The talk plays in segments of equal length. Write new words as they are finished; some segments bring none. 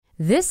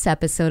This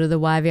episode of the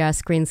YVR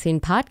Screen Scene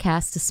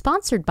podcast is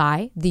sponsored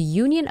by the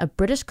Union of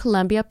British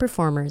Columbia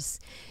Performers.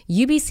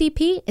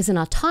 UBCP is an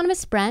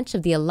autonomous branch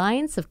of the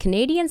Alliance of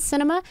Canadian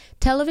Cinema,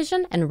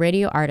 Television, and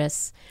Radio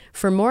Artists.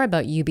 For more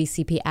about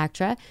UBCP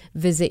ACTRA,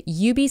 visit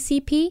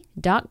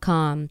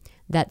ubcp.com.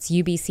 That's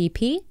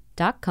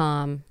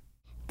ubcp.com.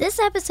 This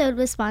episode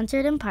was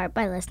sponsored in part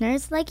by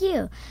listeners like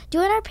you.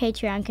 Join our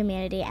Patreon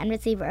community and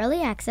receive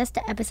early access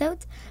to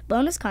episodes,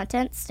 bonus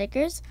content,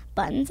 stickers,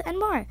 buttons, and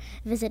more.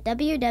 Visit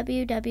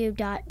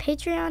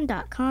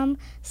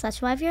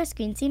www.patreon.com/YVR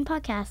Screen Scene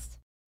Podcast.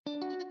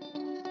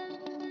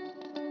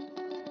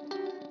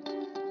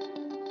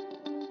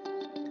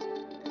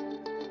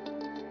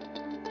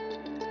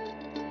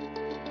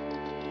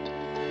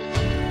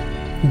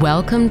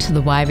 Welcome to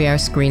the YVR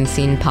Screen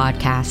Scene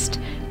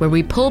podcast, where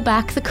we pull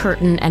back the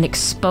curtain and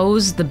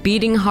expose the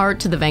beating heart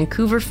to the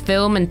Vancouver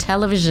film and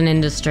television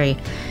industry,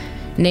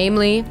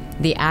 namely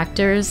the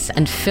actors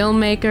and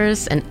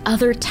filmmakers and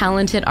other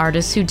talented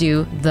artists who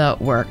do the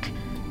work.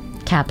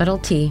 Capital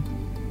T,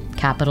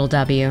 capital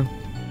W.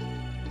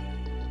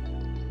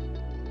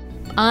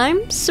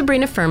 I'm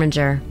Sabrina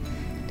Furminger,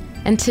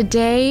 and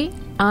today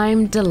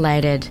I'm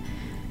delighted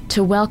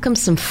to welcome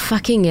some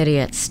fucking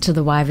idiots to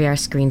the YVR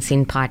Screen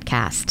Scene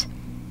podcast.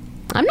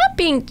 I'm not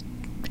being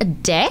a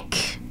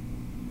dick,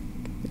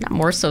 not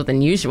more so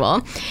than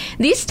usual.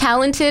 These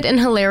talented and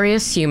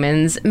hilarious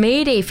humans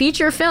made a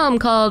feature film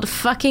called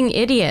Fucking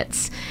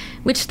Idiots,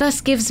 which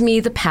thus gives me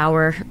the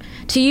power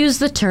to use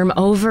the term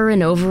over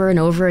and over and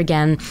over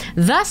again,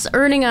 thus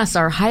earning us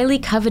our highly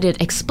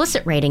coveted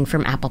explicit rating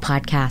from Apple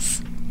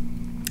Podcasts.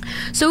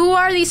 So who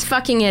are these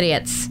fucking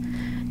idiots?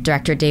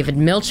 Director David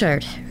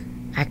Milchard,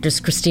 actors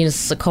Christina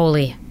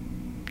Sicoli,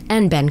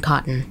 and Ben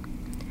Cotton.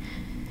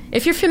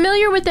 If you're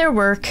familiar with their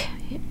work,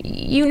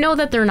 you know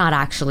that they're not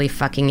actually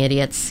fucking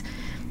idiots.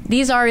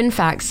 These are, in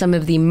fact, some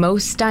of the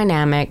most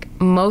dynamic,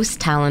 most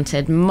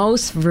talented,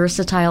 most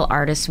versatile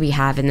artists we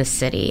have in the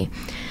city.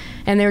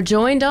 And they're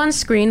joined on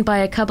screen by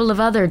a couple of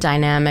other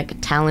dynamic,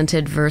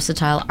 talented,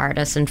 versatile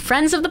artists and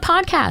friends of the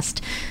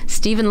podcast,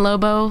 Stephen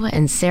Lobo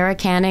and Sarah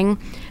Canning,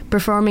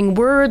 performing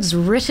words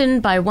written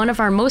by one of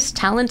our most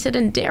talented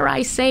and, dare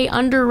I say,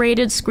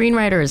 underrated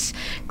screenwriters,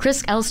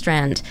 Chris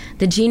Elstrand,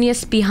 the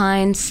genius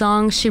behind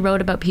songs she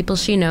wrote about people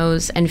she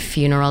knows and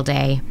Funeral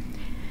Day.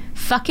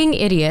 Fucking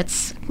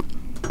Idiots.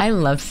 I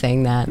love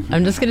saying that.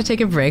 I'm just going to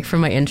take a break from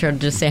my intro to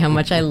just say how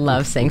much I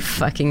love saying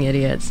fucking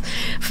idiots.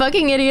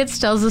 Fucking Idiots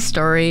tells the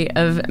story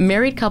of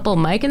married couple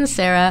Mike and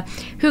Sarah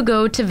who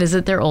go to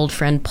visit their old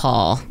friend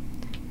Paul.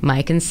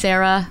 Mike and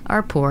Sarah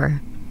are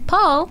poor.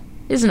 Paul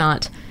is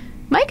not.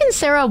 Mike and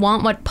Sarah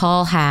want what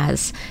Paul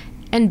has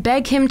and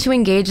beg him to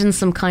engage in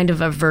some kind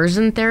of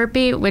aversion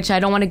therapy, which I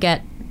don't want to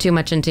get too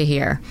much into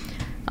here.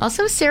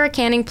 Also, Sarah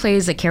Canning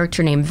plays a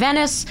character named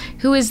Venice,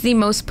 who is the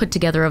most put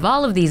together of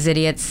all of these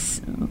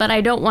idiots, but I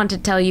don't want to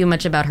tell you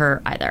much about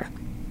her either.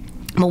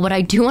 Well, what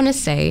I do want to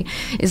say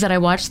is that I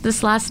watched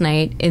this last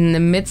night in the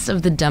midst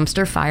of the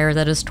dumpster fire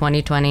that is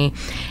 2020,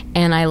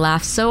 and I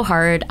laughed so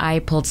hard I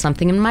pulled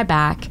something in my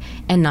back,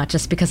 and not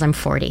just because I'm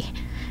 40.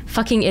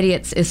 Fucking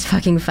Idiots is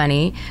fucking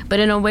funny, but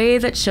in a way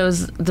that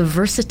shows the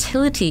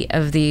versatility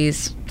of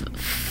these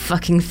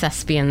fucking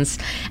thespians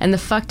and the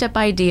fucked up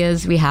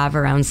ideas we have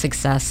around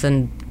success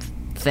and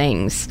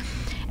things.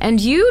 And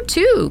you,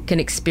 too,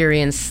 can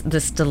experience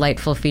this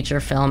delightful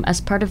feature film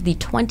as part of the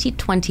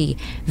 2020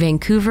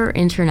 Vancouver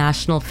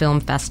International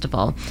Film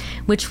Festival,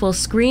 which will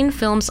screen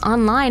films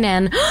online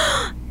and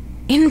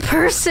in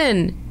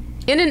person,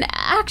 in an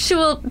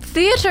actual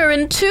theater,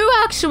 in 2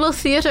 actual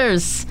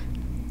theaters.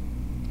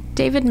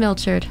 David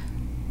Milchard,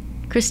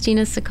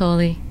 Christina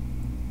Sicoli,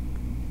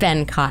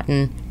 Ben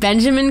Cotton.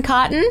 Benjamin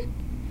Cotton?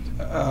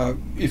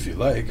 If you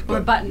like. Or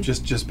Button.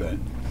 Just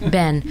Ben.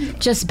 Ben.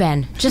 Just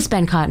Ben. Just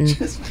Ben Cotton.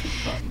 Just Ben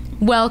Cotton.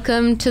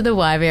 Welcome to the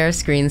YVR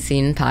Screen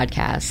Scene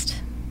podcast.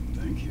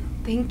 Thank you.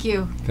 Thank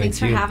you. Thanks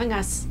for having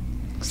us.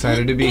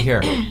 Excited to be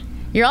here.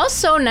 You're all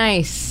so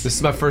nice. This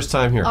is my first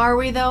time here. Are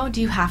we, though? Do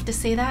you have to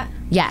say that?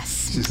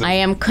 Yes, I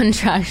am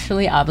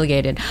contractually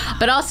obligated.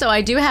 But also,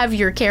 I do have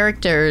your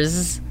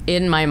characters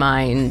in my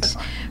mind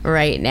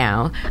right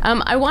now.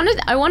 I want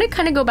to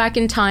kind of go back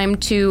in time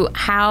to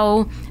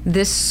how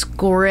this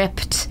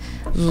script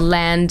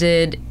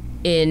landed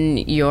in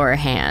your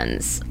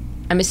hands.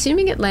 I'm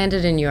assuming it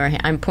landed in your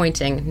hand. I'm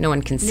pointing. No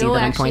one can see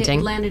that I'm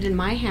pointing. It landed in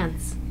my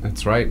hands.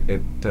 That's right.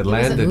 It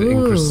landed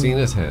in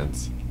Christina's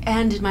hands.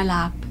 And in my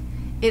lap.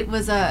 It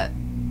was a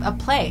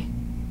play.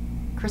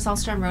 Chris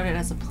Elstrand wrote it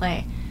as a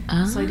play.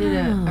 Oh. So I did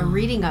a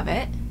reading of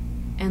it,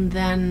 and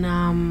then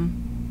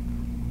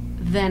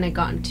it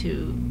got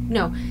into...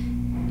 No,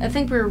 I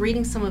think we were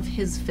reading some of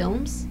his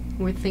films.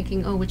 We're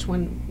thinking,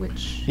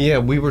 which... Yeah,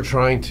 we were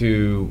trying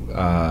to...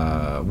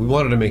 we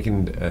wanted to make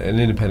an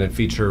independent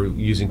feature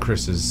using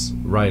Chris's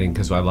writing,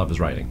 because I love his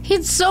writing.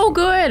 He's so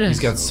good! He's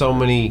got so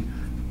many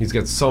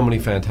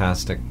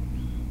fantastic,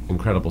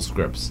 incredible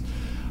scripts.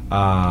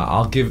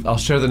 I'll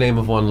share the name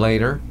of one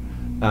later,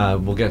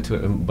 We'll get to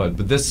it, but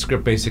this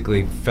script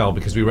basically fell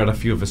because we read a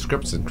few of his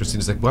scripts, and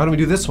Christina's like, "Why don't we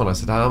do this one?" I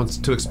said, "It's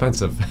too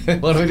expensive. Why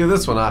don't we do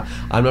this one?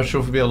 I'm not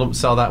sure if we'll be able to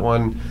sell that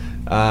one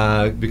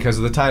because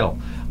of the title,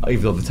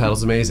 even though the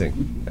title's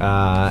amazing."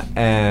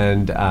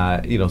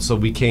 So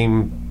we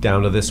came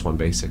down to this one.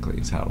 Basically,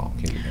 is how it all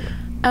came together.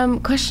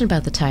 Question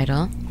about the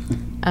title.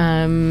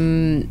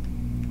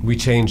 We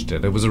changed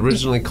it. It was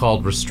originally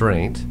called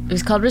Restraint. It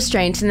was called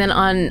Restraint, and then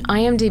on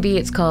IMDb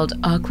it's called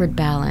Awkward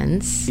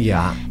Balance.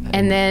 Yeah.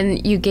 And then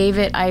you gave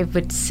it, I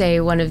would say,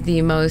 one of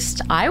the most,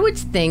 I would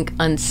think,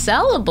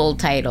 unsellable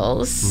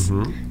titles,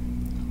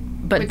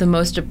 but the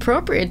most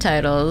appropriate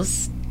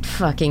titles,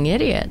 Fucking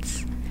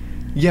Idiots.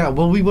 Yeah,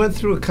 well, we went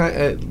through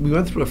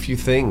a few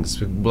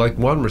things. Like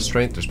one,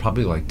 Restraint. There's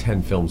probably like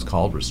 10 films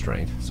called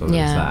Restraint, so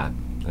there's that.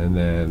 And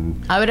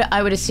then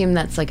I would assume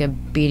that's like a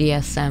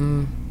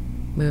BDSM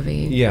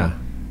movie. Yeah,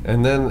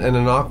 and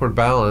an Awkward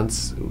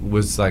Balance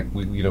was like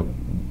we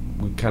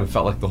kind of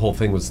felt like the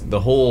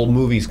whole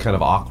movie's kind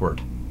of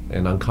awkward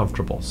and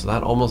uncomfortable. So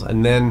that almost,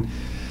 and then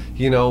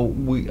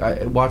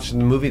I watching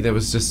the movie, there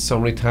was just so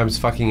many times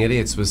Fucking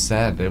Idiots was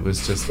said. It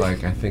was just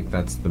like, I think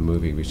that's the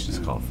movie. We should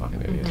just call it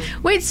Fucking Idiots.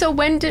 Wait, so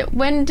when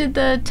did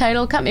the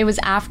title come? It was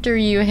after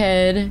you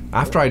had...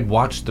 After I'd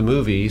watched the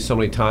movie so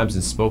many times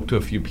and spoke to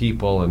a few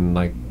people, and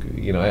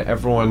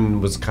everyone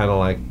was kind of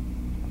like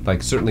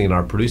certainly in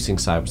our producing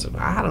side was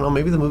like, I don't know,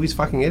 maybe the movie's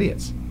Fucking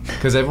Idiots.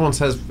 Because everyone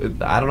says,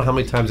 I don't know how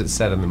many times it's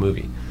said in the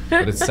movie,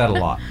 but it's said a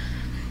lot.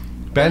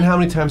 Ben, how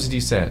many times did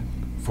you say it?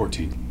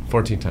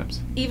 14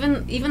 times.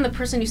 Even the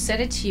person who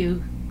said it to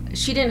you,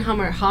 she didn't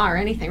hum or ha or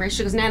anything, right?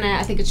 She goes, nah,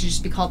 I think it should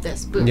just be called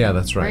this. Boom. Yeah,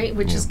 that's right. Right?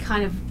 Which is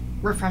kind of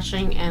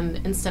refreshing, and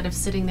instead of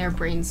sitting there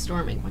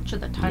brainstorming, what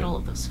should the title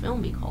of this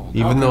film be called?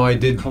 Even though I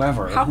did...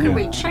 Clever. How can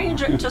we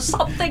change it to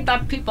something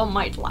that people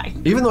might like?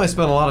 Even though I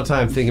spent a lot of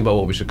time thinking about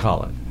what we should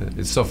call it.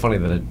 It's so funny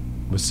that it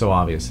was so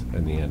obvious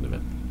in the end of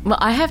it. Well,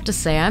 I have to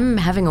say, I'm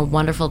having a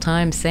wonderful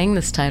time saying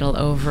this title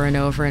over and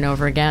over and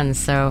over again.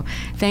 So,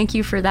 thank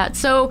you for that.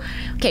 So,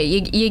 okay,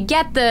 you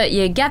get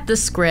the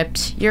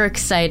script, you're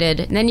excited,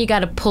 and then you got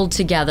to pull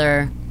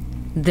together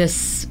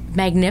this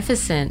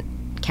magnificent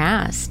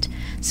cast.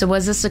 So,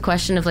 was this a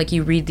question of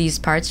you read these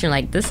parts, you're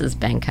like, this is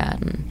Ben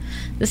Cotton,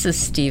 this is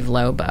Steve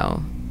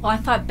Lobo? Well, I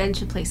thought Ben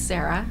should play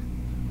Sarah.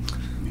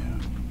 Yeah.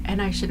 And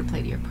I should have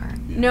played your part.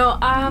 No,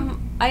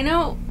 I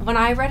know when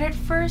I read it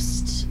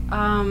first,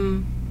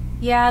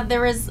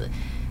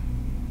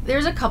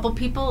 there's a couple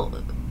people,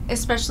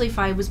 especially if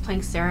I was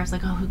playing Sarah, I was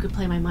like, oh, who could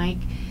play my mic?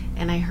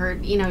 And I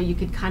heard, you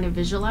could kind of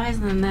visualize,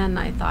 and then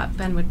I thought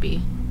Ben would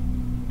be,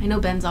 I know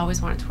Ben's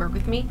always wanted to work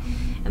with me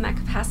in that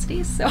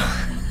capacity, so.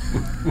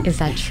 Is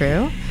that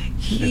true?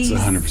 It's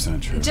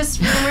 100% true. Just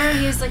from where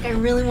he was like, I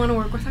really want to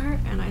work with her,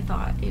 and I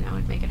thought,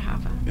 I'd make it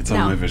happen. It's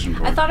on my vision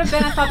board. I thought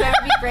Ben would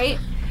be great.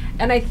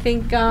 And I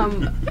think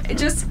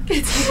it's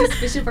his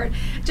vision board.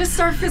 Just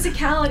our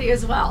physicality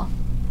as well.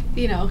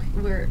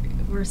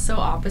 We're so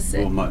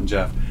opposite. Well, Mutt and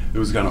Jeff, it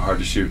was kind of hard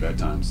to shoot at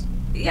times.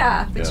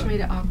 Yeah, which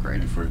made it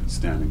awkward. If we're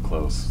standing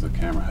close, the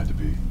camera had to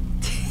be in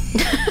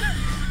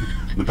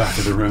the back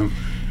of the room.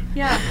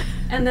 Yeah.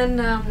 And then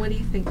what do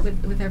you think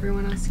with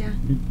everyone else? Yeah.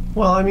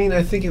 Well, I mean,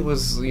 I think it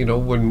was,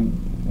 when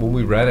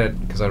we read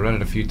it, because I read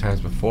it a few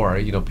times before,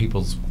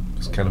 people's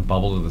just kind of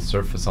bubble to the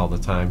surface all the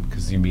time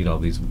because you meet all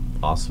these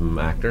awesome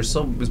actors.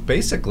 So it was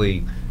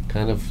basically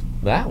kind of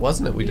that,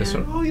 wasn't it? We just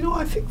sort of,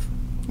 I think,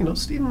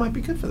 Steven might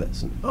be good for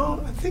this. And,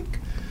 I think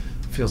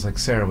it feels like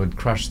Sarah would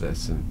crush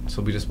this. And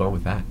so we just went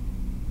with that.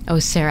 Oh,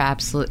 Sarah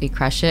absolutely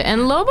crushed it.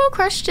 And Lobo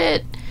crushed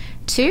it,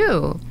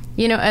 too.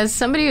 As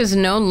somebody who's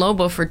known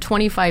Lobo for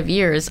 25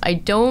 years, I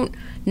don't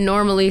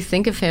normally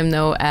think of him,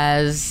 though,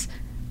 as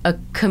a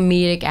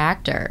comedic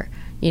actor,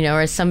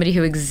 or as somebody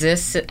who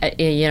exists,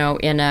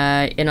 in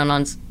an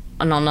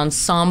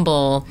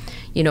ensemble,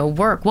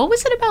 work. What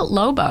was it about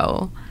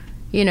Lobo,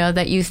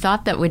 that you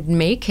thought that would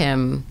make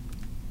him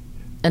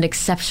an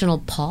exceptional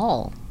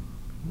Paul?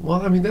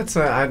 Well, I mean, that's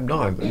I'm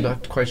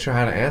not quite sure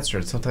how to answer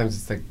it.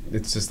 Sometimes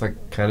it's just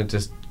kind of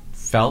just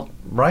felt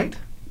right,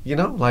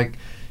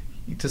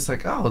 just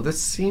like, oh, this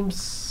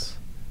seems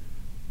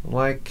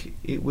like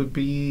it would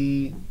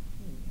be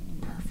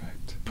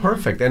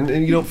perfect. And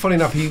funny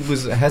enough, he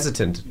was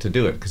hesitant to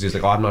do it because he was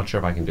like, oh, I'm not sure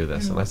if I can do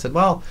this. And I said,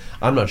 well,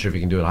 I'm not sure if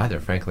you can do it either,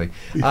 frankly.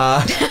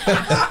 That's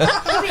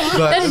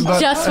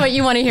just what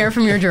you want to hear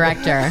from your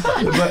director.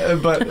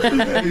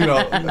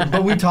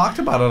 But we talked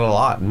about it a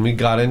lot, and we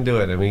got into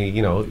it, and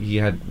he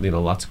had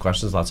lots of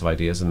questions, lots of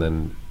ideas, and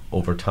then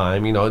over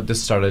time, it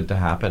just started to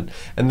happen.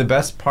 And the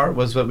best part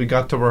was that we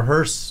got to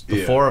rehearse,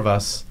 the four of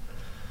us.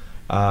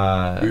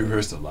 We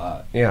rehearsed a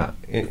lot. Yeah.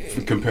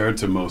 Compared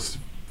to most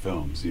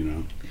films,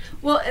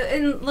 Well,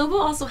 and Lobo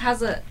also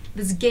has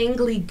this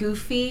gangly,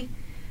 goofy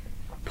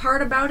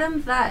part about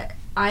him that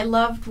I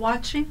loved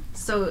watching.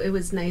 So it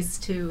was nice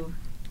to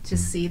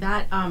see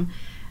that.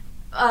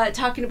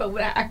 Talking about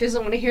what actors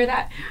don't want to hear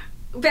that.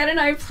 Ben and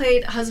I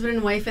played husband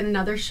and wife in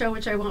another show,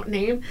 which I won't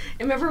name.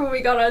 And remember when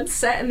we got on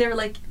set and they were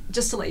like,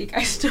 just to let you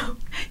guys know,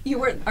 you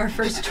weren't our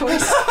first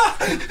choice.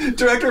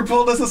 Director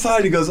pulled us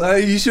aside. He goes,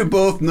 you should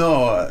both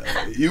know,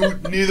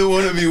 neither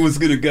one of you was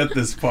going to get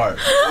this part.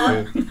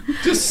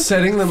 Just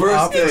setting them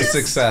up for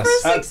success.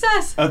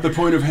 At the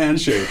point of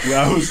handshake,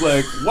 I was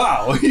like,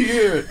 wow,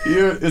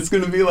 it's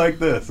going to be like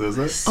this, is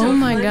it? Oh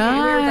my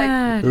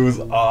God. It was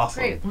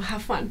awesome. Great, we'll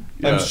have fun.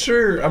 Yeah.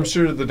 I'm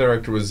sure the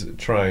director was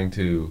trying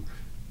to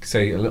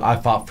say, I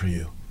fought for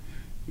you.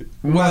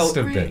 Must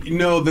have been.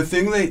 No, the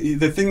thing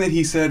that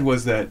he said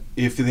was that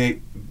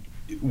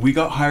we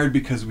got hired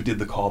because we did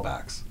the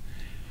callbacks,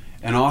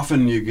 and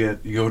often you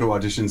go to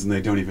auditions and they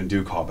don't even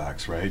do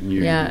callbacks, right?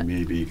 And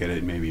maybe you get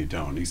it, maybe you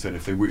don't. He said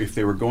if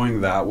they were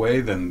going that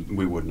way, then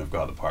we wouldn't have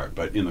got the part.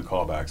 But in the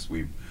callbacks,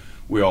 we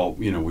all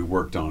we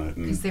worked on it,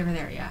 Because they were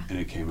there, yeah. and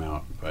it came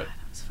out. But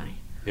That was funny.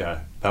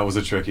 yeah, that was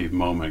a tricky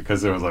moment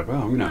because there was like,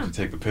 well, I'm gonna have to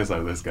take the piss out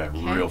of this guy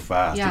real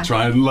fast to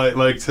try and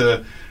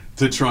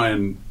to try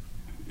and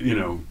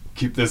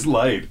keep this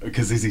light,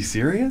 because is he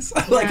serious?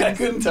 Like I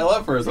couldn't tell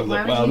at first. I was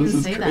like, wow, this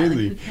is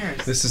crazy. Who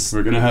cares? This is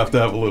We're gonna have to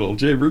have a little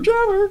jabber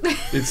jabber.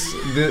 it's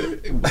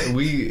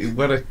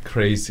what a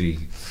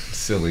crazy,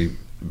 silly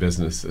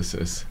business this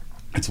is.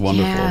 It's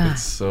wonderful. Yeah.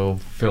 It's so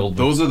filled.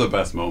 Those are the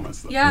best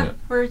moments, though. Yeah,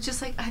 we're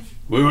just like,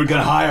 We were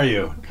gonna hire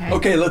you.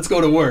 Okay, let's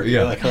go to work. Yeah.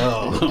 You're like,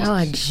 oh.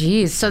 Oh,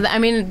 geez. So,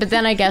 but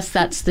then I guess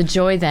that's the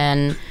joy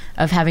then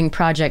of having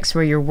projects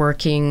where you're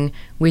working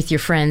with your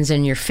friends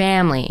and your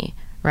family,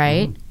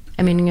 right? Mm-hmm.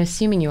 I mean, I'm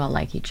assuming you all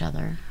like each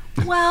other.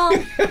 well,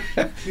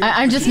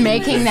 I'm just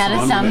making that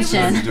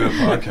assumption. Let's do a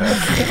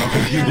podcast.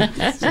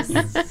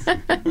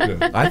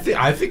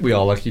 I think we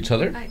all like each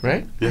other,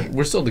 right? Yeah.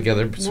 We're still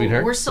together,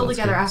 sweetheart. we're still So that's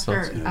together good.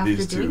 after So after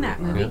These two doing that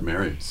are movie.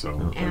 married,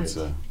 so And- that's,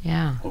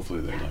 Yeah, hopefully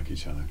they like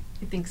each other.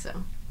 I think so.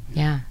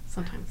 yeah.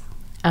 Sometimes.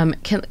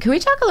 Can we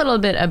talk a little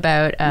bit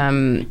about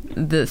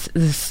the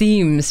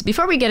themes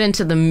before we get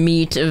into the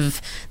meat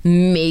of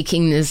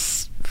making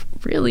this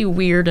really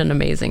weird and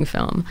amazing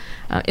film?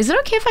 Is it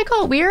okay if I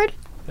call it weird?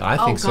 I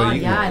think so. God,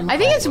 You yeah, can- I I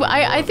think it's.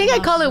 I think I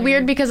call it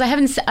weird because I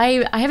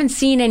haven't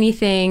seen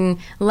anything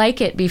like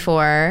it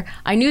before.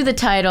 I knew the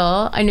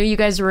title. I knew you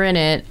guys were in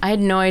it. I had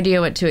no idea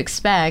what to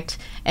expect,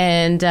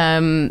 and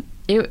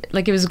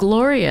it was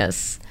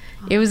glorious.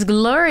 It was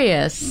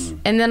glorious.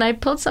 And then I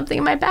pulled something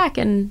in my back,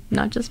 and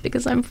not just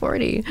because I'm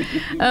 40.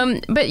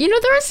 But, there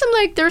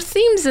are there are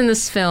themes in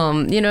this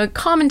film,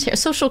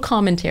 social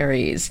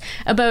commentaries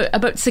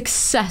about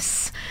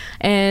success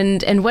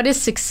and what is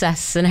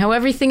success and how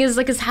everything is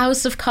like a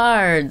house of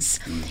cards.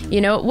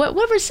 What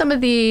were some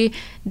of the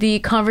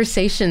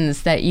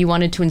conversations that you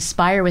wanted to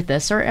inspire with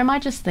this? Or am I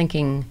just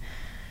thinking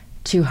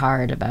too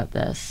hard about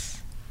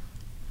this?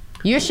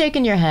 You're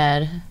shaking your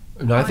head.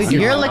 No, I think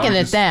You're looking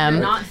at them.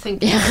 You're not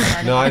thinking.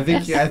 No, I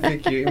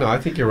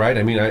think you're right.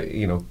 I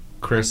mean,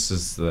 Chris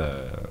is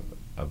a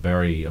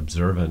very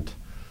observant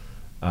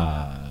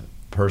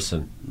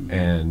person,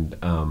 and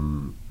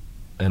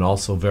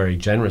also very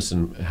generous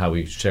in how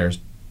he shares,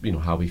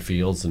 how he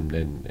feels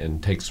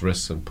and takes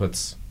risks and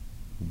puts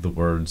the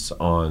words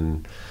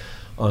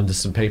onto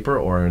some paper,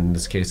 or in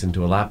this case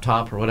into a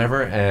laptop or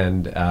whatever,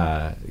 and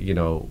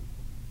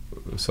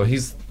so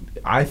he's.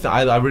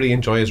 I really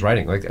enjoy his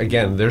writing. Like,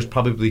 again, there's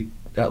probably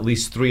at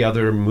least 3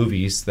 other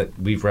movies that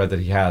we've read that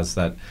he has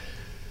that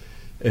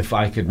if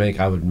I could make,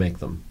 I would make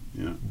them.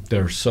 Yeah.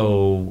 They're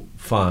so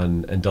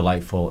fun and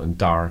delightful and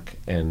dark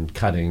and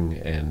cutting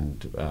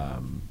and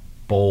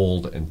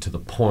bold and to the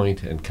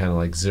point, and kind of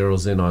like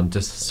zeroes in on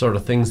just sort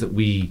of things that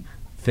we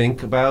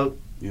think about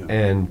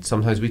and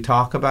sometimes we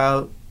talk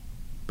about,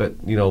 but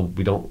we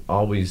don't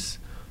always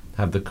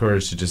have the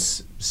courage to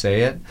just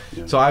say it.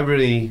 Yeah. So I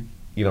really,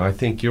 I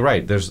think you're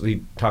right.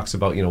 He talks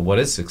about what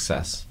is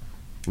success.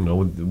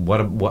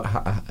 What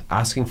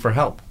asking for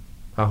help.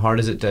 How hard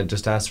is it to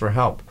just ask for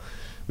help?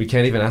 We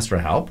can't even ask for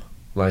help.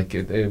 Like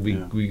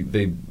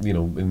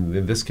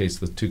in this case,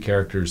 the 2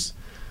 characters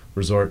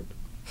resort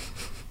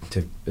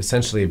to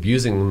essentially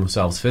abusing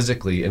themselves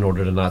physically in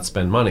order to not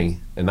spend money,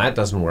 and that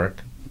doesn't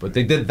work. But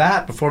they did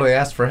that before they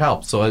asked for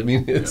help. So I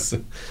mean, it's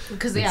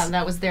because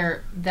that was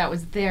their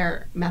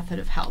method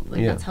of help.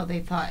 That's how they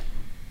thought.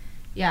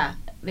 Yeah,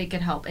 they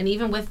could help, and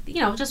even with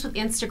just with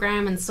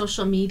Instagram and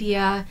social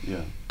media.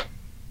 Yeah.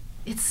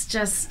 It's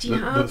just,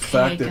 the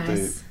fact that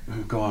guys.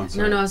 Go on,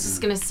 sorry. No, I was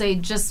just going to say,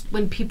 just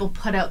when people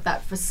put out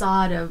that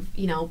facade of,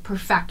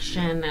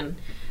 perfection and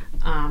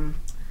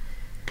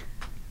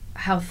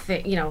how,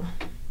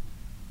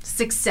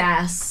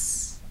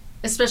 success,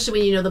 especially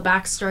when you know the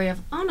backstory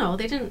of, oh no,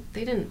 they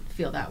didn't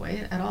feel that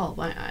way at all.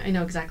 I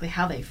know exactly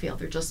how they feel.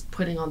 They're just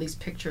putting all these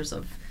pictures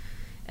of,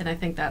 and I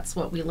think that's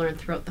what we learned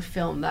throughout the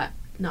film, that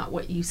not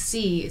what you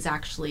see is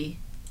actually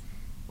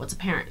what's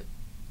apparent.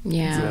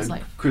 Yeah.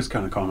 Chris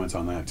kind of comments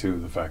on that too,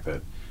 the fact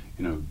that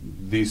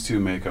these 2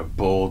 make a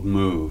bold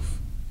move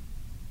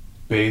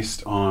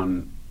based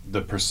on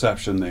the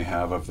perception they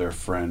have of their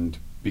friend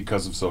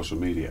because of social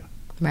media.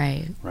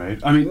 Right.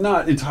 I mean,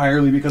 not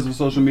entirely because of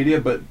social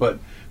media, but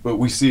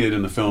we see it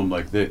in the film,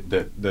 like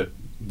that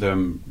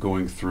them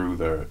going through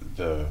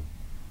the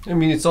I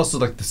mean, it's also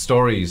like the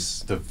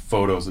stories, the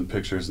photos and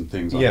pictures and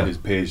things on Yeah. his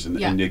page,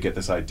 and you get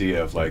this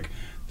idea of like,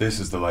 this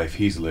is the life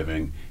he's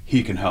living.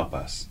 He can help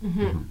us.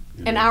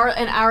 And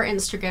our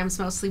Instagrams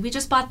mostly. We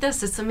just bought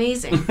this. It's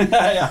amazing.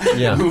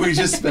 Yeah. We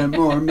just spent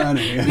more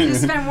money. We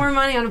just spent more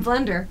money on a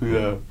blender.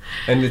 Yeah.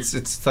 And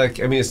it's like,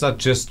 I mean, it's not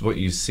just what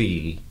you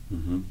see.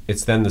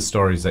 It's then the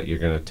stories that you're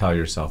going to tell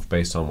yourself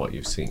based on what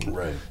you've seen.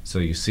 Right. So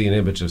you see an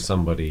image of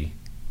somebody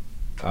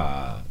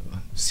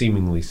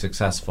seemingly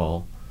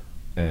successful,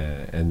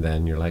 and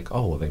then you're like,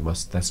 oh, well, they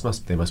must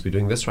be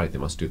doing this right. They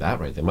must do that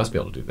right. They must be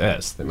able to do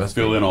this. They must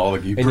fill in all,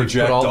 like, you and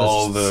project you put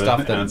all this the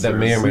stuff that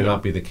may or may answers.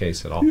 not be the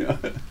case at all.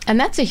 And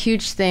that's a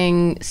huge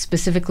thing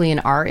specifically in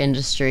our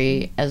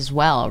industry as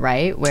well,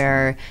 right?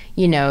 Where,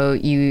 you know,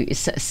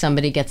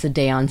 somebody gets a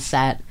day on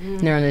set, and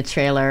they're in the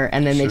trailer,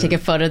 and then they take a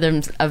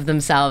photo of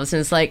themselves, and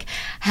it's like,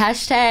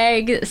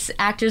 hashtag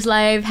actor's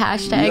life,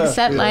 hashtag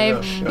set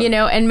life, you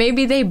know, and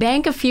maybe they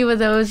bank a few of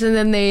those, and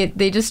then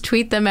they just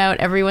tweet them out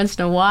every once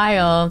in a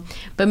while,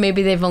 but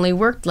maybe they've only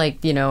worked,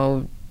 like, you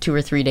know, 2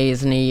 or 3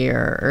 days in a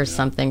year or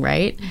something,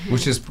 right?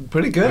 Which is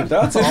pretty good.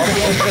 That's awesome.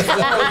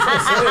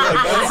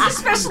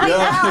 Especially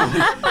now.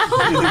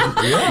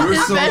 We're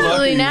so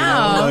Especially lucky,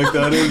 now. You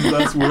know?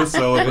 That's worth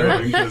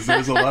celebrating, because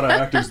there's a lot of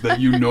actors that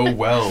you know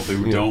well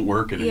who don't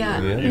work anymore.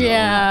 Yeah. You know,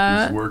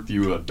 Yeah. whose work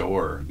you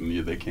adore,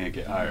 and they can't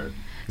get hired.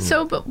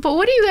 So, but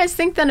what do you guys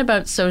think then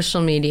about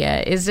social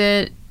media? Is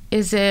it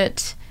a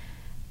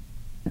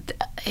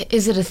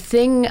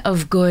thing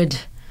of good?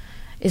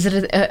 Is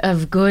it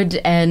of good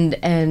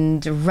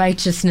and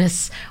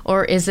righteousness,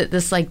 or is it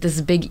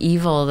this big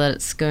evil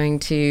that's going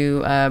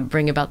to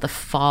bring about the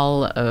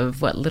fall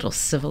of what little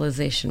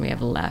civilization we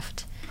have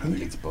left? I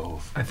think it's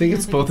both. I think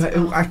it's both.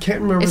 I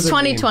can't remember. It's the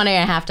 2020.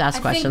 I have to ask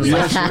I questions think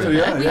like we that. Sure,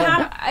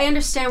 yeah. I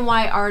understand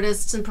why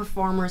artists and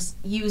performers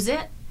use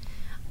it.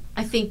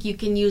 I think you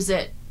can use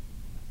it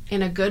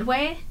in a good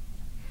way.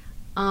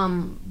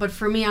 But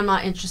for me, I'm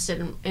not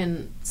interested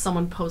in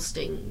someone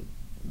posting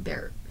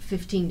their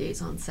 15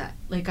 days on set.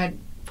 Like, I'd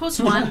post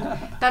one,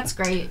 that's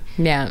great.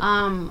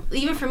 Yeah.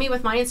 Even for me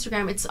with my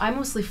Instagram, I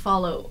mostly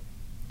follow,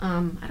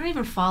 I don't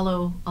even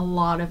follow a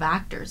lot of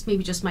actors,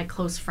 maybe just my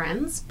close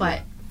friends,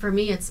 but for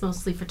me it's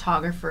mostly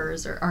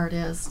photographers or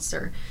artists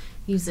or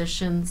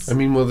musicians. I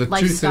mean, well, the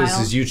truth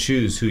lifestyle. is you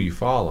choose who you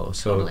follow.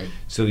 So, Totally.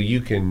 so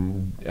you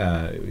can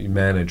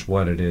manage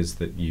what it is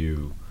that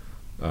you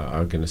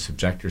are going to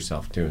subject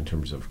yourself to in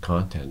terms of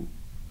content,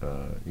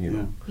 you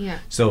know. Yeah.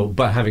 So,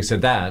 but having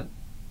said that,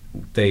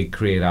 they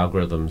create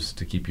algorithms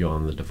to keep you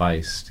on the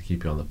device, to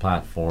keep you on the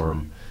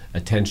platform.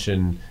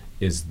 Attention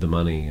is the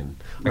money, and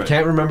I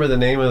can't remember the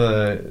name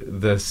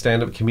of the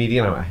stand-up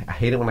comedian. I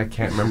hate it when I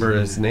can't remember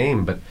his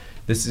name, but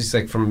this is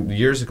like from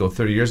years ago,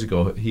 30 years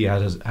ago. He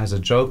has a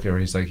joke where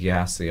he's like, he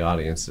asks the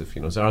audience if,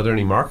 you know, so are there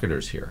any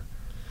marketers here?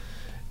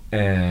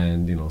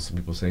 And, you know, some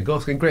people say, "Go,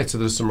 okay, great. So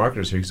there's some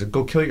marketers here." He said,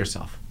 "Go kill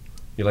yourself.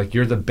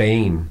 You're the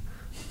bane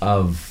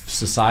of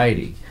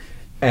society."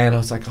 And I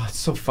was like, oh, it's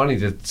so funny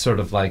to sort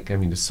of like, I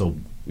mean, it's so,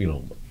 you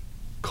know,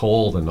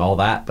 cold and all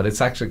that, but it's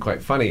actually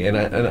quite funny. And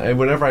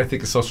whenever I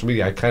think of social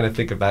media, I kind of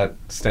think of that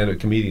stand-up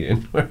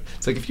comedian.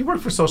 It's like, if you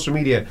work for social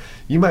media,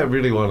 you might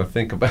really want to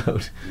think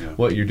about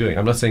what you're doing.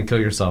 I'm not saying kill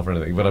yourself or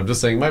anything, but I'm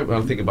just saying you might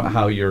want to think about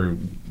how you're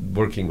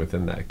working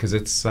within that, because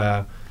it's...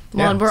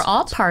 Well, and we're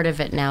all part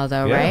of it now,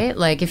 though, right?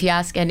 Like, if you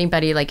ask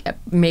anybody, like,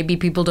 maybe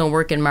people don't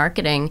work in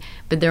marketing,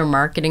 but they're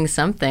marketing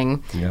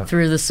something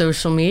through the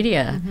social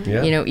media.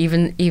 Yeah. You know,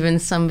 even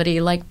somebody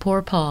like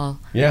Poor Paul.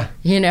 Yeah.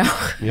 You know.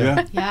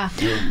 Yeah. Yeah.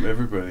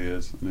 Everybody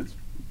is, and it's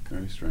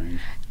very strange.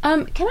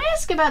 Can I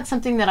ask about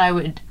something that I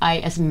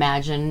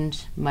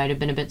imagined might have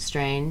been a bit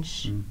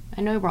strange?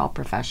 I know we're all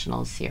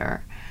professionals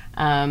here,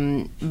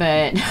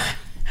 but.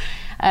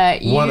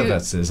 One of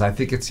us is. I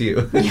think it's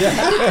you.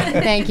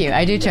 Thank you.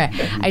 I do try.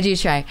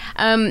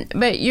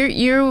 But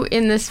you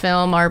in this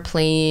film are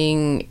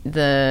playing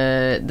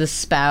the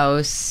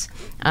spouse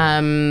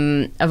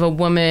of a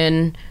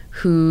woman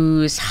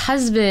whose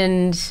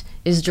husband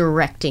is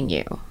directing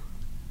you.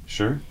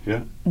 Sure.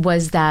 Yeah.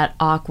 Was that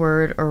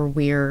awkward or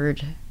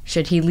weird?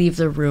 Should he leave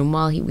the room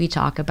while we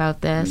talk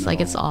about this? No.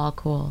 Like, it's all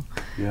cool.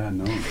 Yeah.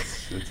 No.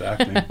 It's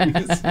acting.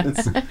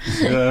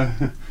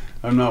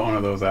 I'm not one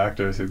of those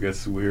actors who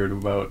gets weird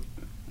about,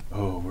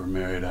 oh, we're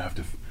married, I have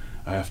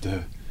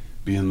to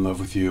be in love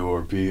with you or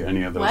be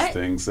any of those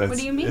things. What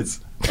do you mean? Jesus.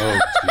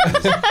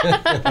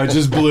 I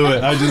just blew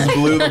it. I just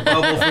blew the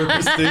bubble for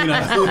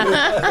Christina.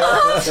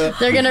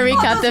 They're going to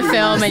recut the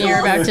film and you're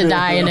about to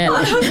die in it.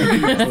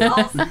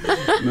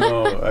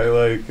 No,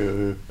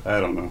 I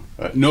don't know.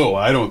 No,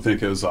 I don't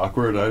think it was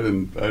awkward. I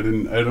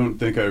don't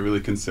think I really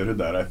considered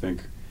that. I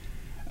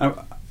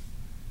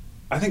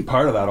think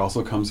part of that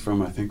also comes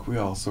from, I think we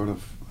all sort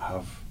of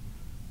have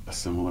a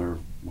similar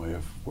way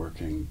of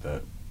working,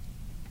 that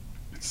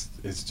it's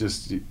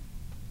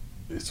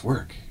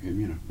work. You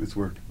know, it's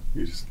work.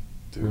 You just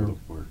do the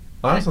work.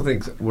 I also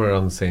think we're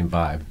on the same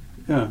vibe.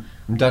 Yeah.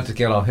 Not to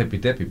get all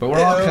hippy-dippy, but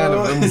we're all kind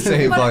of in the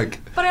same,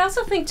 But I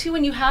also think, too,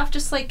 when you have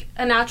just, like,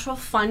 a natural,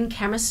 fun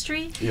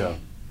chemistry, Yeah.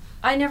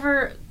 I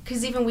never,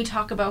 because even we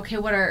talk about, okay,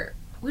 we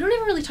don't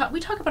even really talk, we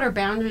talk about our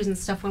boundaries and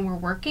stuff when we're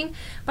working,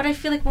 but I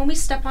feel like when we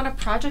step on a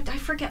project, I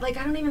forget, like,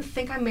 I don't even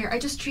think I'm married. I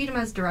just treat him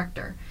as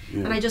director,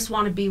 Yeah. and I just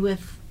want to be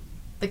with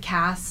the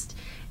cast.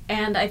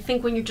 And I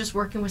think when you're just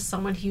working with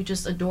someone who you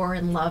just adore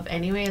and love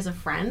anyway as a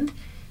friend,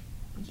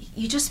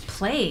 you just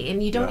play,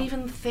 and you don't Yeah.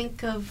 even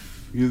think of...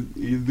 You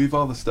leave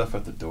all the stuff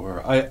at the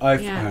door.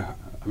 I'm Yeah.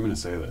 going to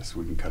say this.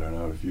 We can cut it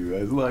out if you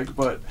guys like.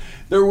 But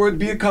there would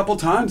be a couple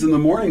times in the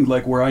morning,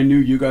 like, where I knew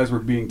you guys were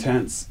being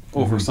tense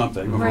over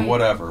something, over Right.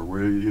 whatever.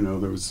 Where, you know,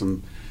 there was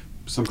some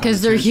kind Because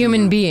of they're tension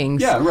human or-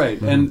 beings. Yeah,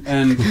 right.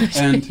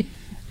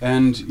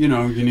 And you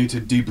know, you need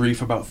to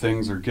debrief about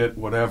things or get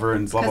whatever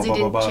and blah blah 'Cause he blah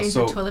blah didn't blah. change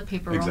So the toilet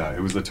paper roll. exactly,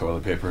 it was the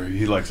toilet paper.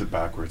 He likes it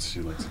backwards.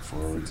 She likes it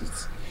forwards.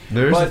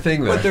 there's a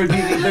thing there. But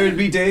there'd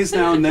be days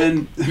now and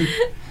then.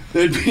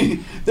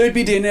 There'd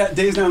be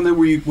days now and then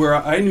where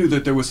I knew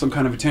that there was some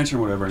kind of attention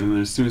or whatever, and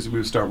then as soon as we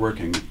would start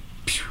working,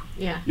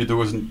 Yeah. there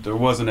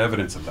wasn't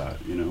evidence of that.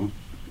 You know,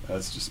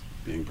 that's just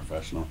being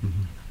professional.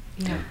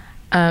 Yeah.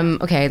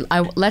 Okay,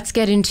 let's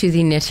get into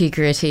the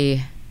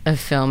nitty-gritty of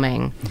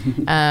filming.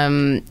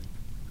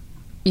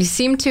 You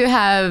seem to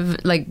have,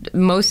 like,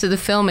 most of the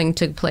filming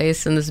took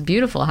place in this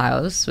beautiful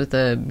house with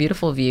a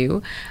beautiful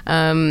view.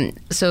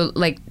 So,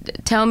 like,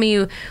 tell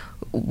me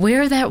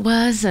where that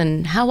was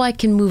and how I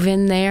can move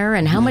in there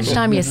and how much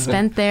time you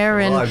spent there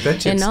and, I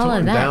bet you and it's all of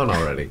torn that. down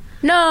already.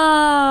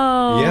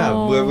 No! Yeah,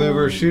 when we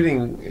were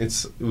shooting,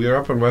 we were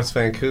up in West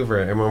Vancouver,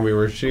 and when we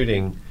were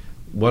shooting,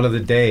 one of the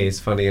days,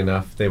 funny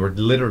enough, they were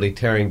literally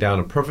tearing down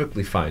a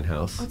perfectly fine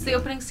house. What's the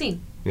opening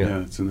scene? Yeah,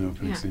 it's in the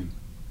opening Yeah. scene.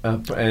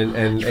 And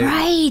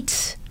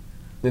Right!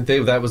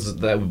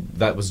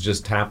 that was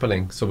just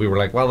happening. So we were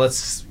like, well,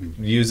 let's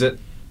use it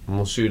and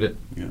we'll shoot it.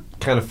 Yeah.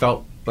 Kind of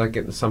felt like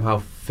it somehow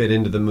fit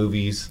into the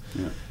movies.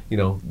 Yeah. You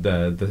know,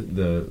 the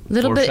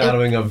Little bit,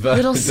 foreshadowing of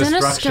little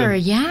destruction. sinister,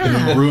 It'll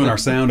yeah. ruin our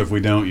sound if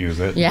we don't use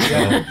it.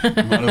 Yeah. So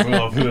might as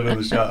well put it in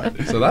the shot.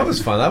 So that was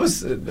fun. That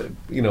was,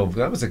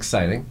 that was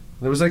exciting.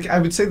 There was I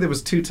would say there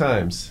was 2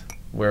 times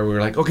where we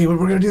were like, okay, well,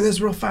 we're going to do this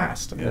real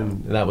fast. Yeah.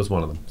 And that was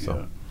one of them. So.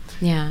 Yeah.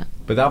 Yeah.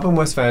 But up in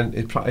West Van,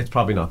 it's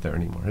probably not there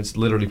anymore. It's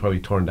literally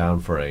probably torn down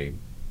for a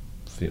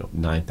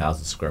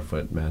 9,000 square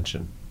foot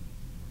mansion.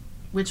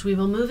 Which we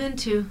will move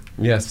into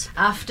Yes.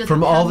 after From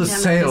the all the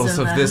pandemic sales is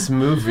of over. this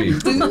movie.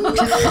 Tell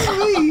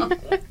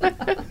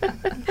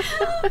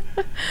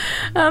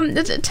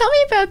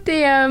me about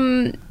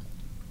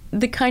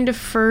the kind of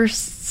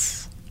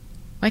firsts.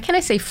 Why can't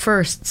I say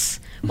firsts?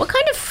 What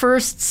kind of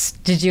firsts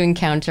did you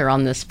encounter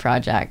on this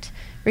project?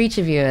 For each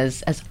of you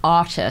as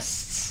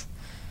artists.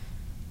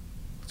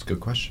 That's a good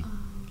question.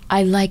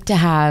 I like to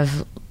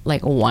have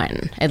like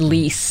one at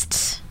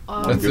least.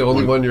 That's the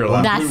only one you're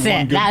allowed. That's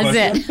it.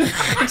 That's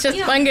it.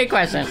 Just one good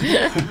question.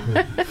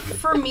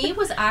 For me,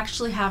 was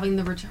actually having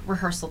the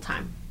rehearsal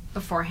time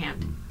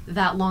beforehand.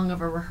 That long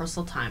of a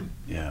rehearsal time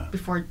Yeah.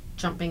 before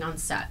jumping on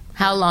set.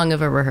 How long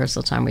of a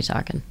rehearsal time we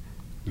talking?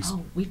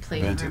 Oh, we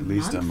played Spent for at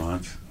least a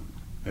month.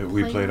 We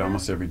Played played around?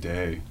 almost every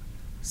day.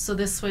 So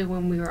this way,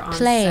 when we were on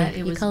Play. set,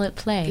 You call it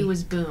play. It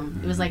was boom.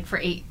 It was like for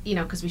 8,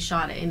 because we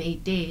shot it in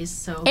 8 days.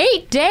 So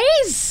 8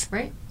 days?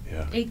 right,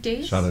 Yeah. 8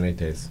 days. Shot in 8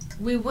 days.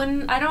 We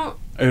wouldn't. I don't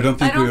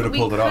think we would have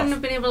pulled it couldn't off.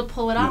 have been able to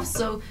pull it off.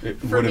 So It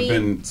for would me, have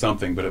been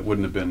something, but it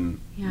wouldn't have been.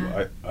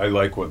 Yeah. I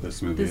like what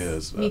this movie This-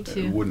 is. me It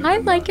too. wouldn't have I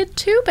been like that. it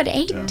too, but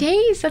 8 Yeah.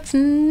 days, that's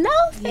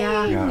nothing.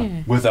 Yeah.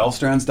 Yeah. With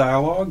Elstrand's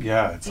dialogue,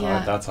 yeah, it's Yeah.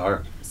 hard. That's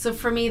hard. So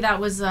for me, that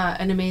was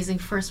an amazing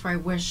first. Where I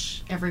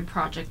wish every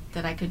project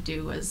that I could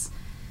do was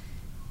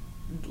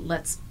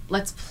let's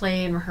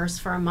play and rehearse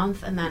for a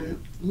month, and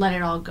then let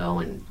it all go,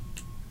 and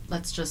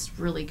let's just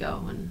really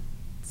go and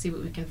see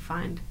what we can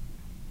find,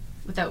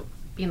 without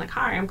being like,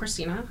 "Hi, I'm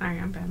Christina. Hi,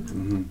 I'm Ben.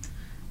 Hmm.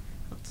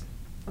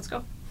 Let's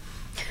go."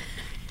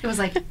 It was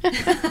like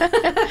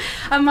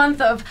a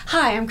month of,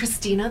 "Hi, I'm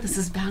Christina. This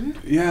is Ben."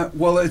 Yeah,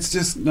 well, it's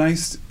just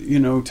nice,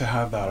 to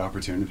have that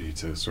opportunity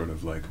to sort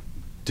of like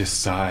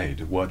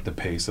decide what the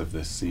pace of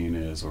this scene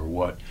is,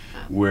 or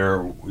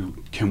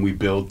can we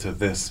build to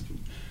this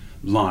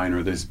line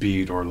or this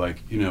beat, or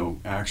like,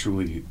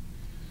 actually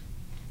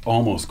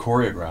almost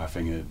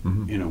choreographing it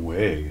in a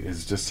way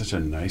is just such a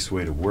nice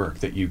way to work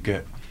that you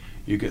get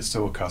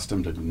so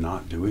accustomed to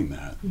not doing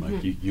that.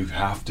 Like you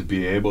have to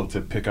be able to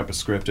pick up a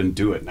script and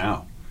do it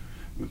now.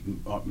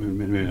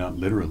 Maybe not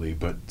literally,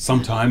 but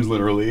sometimes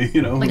literally,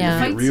 Like the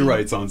fight scene.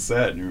 rewrites on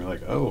set, and you're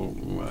like, oh,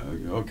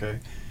 okay.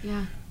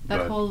 Yeah, that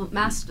But- whole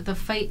the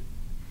fight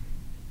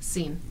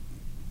scene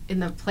in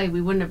the play,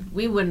 we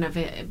wouldn't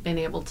have been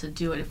able to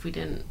do it if we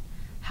didn't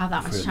have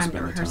that much If we time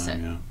hadn't to spent the rehearse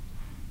it. time,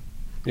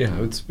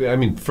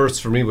 Yeah,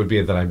 first for me would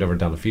be that I've never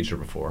done a feature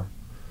before.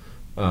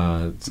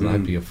 So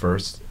that'd be a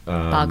first.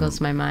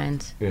 Boggles my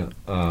mind. Yeah.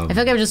 I feel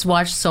like I've just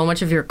watched so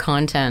much of your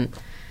content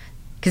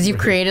because you've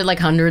created like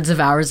hundreds of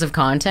hours of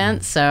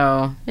content.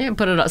 So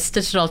yeah,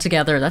 stitch it all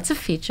together. That's a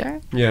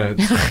feature. Yeah.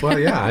 Well,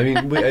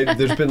 yeah.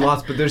 There's been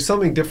lots, but there's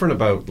something different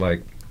about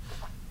like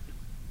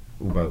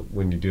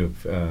when you do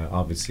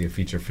obviously a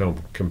feature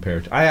film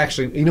compared to, I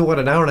actually, you know what,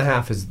 an hour and a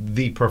half is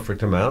the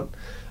perfect amount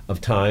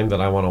of time that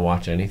I want to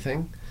watch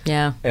anything.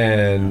 Yeah.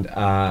 And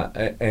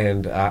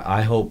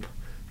I hope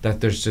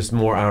that there's just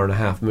more hour and a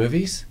half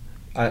movies.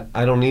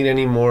 I don't need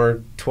any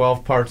more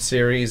 12-part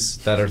series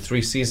that are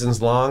 3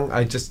 seasons long.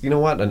 I just, you know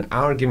what,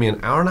 give me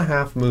an hour and a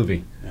half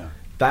movie. Yeah.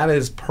 That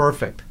is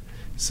perfect.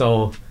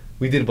 So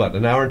we did what,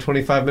 an hour and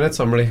 25 minutes?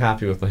 I'm really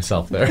happy with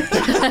myself there.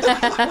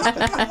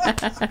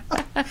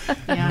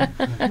 Yeah.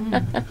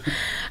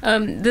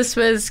 This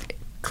was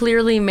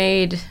clearly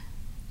made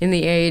in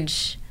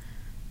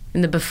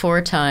the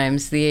before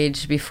times, the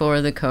age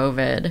before the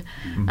COVID.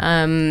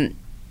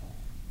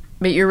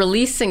 But you're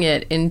releasing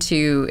it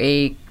into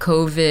a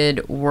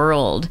COVID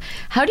world.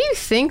 How do you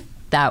think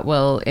that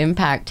will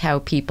impact how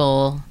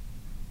people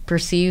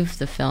perceive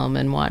the film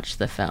and watch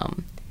the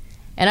film?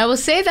 And I will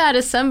say that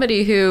as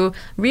somebody who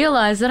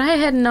realized that I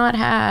had not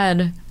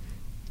had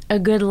a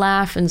good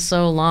laugh in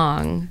so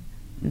long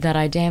that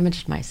I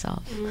damaged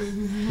myself.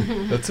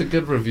 That's a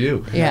good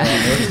review. Yeah.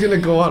 I was going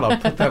to go on. I'll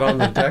put that on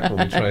the deck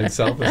when we try and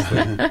sell this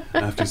thing.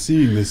 After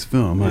seeing this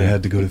film, I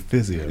had to go to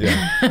physio.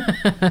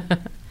 Yeah.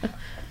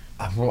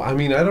 Well, I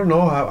mean, I don't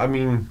know how, I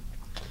mean,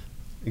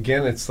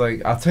 again, it's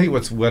like, I'll tell you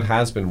what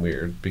has been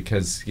weird,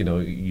 because, you know,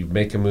 you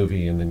make a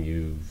movie and then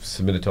you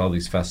submit it to all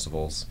these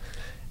festivals,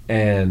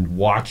 and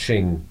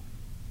watching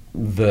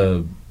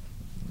the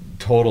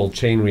total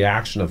chain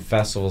reaction of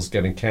festivals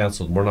getting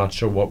canceled. We're not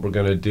sure what we're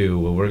going to do.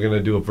 We're going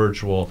to do a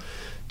virtual,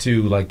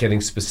 to like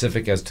getting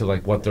specific as to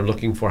like what they're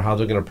looking for, how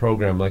they're going to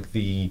program. Like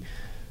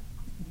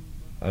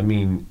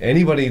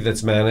anybody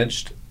that's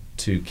managed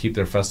to keep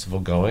their festival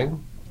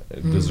going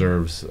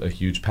deserves a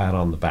huge pat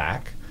on the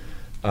back,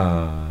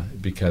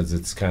 because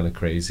it's kind of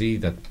crazy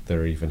that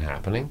they're even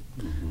happening.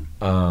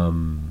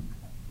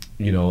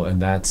 You know,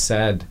 and that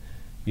said,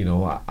 you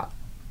know,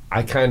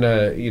 I kind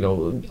of, you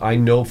know, I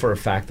know for a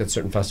fact that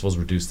certain festivals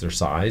reduce their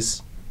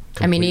size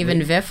completely. I mean,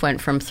 even VIFF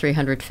went from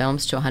 300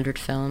 films to 100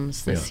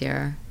 films this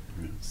year.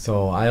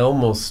 So I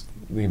almost,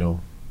 you know,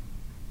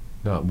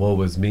 not woe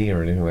was me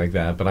or anything like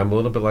that, but I'm a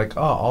little bit like,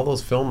 oh, all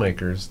those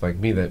filmmakers like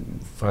me that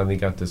finally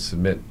got to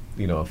submit,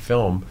 you know, a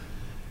film,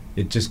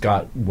 it just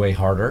got way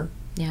harder.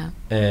 Yeah.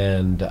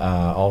 And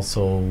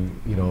also,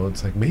 you know,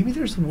 it's like maybe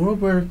there's a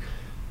world where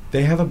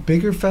they have a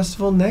bigger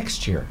festival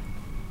next year.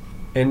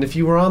 And if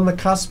you were on the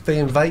cusp, they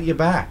invite you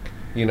back.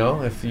 You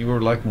know, if you were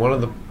like one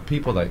of the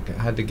people that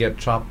had to get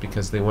chopped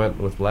because they went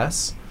with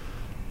less,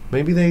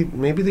 maybe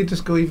they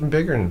just go even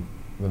bigger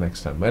the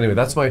next time. Anyway,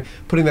 that's my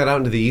putting that out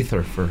into the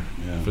ether for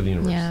the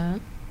universe. Yeah.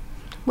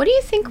 What do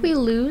you think we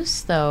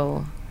lose,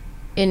 though,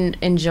 in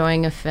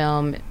enjoying a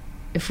film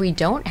if we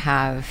don't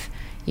have,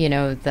 you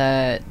know,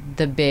 the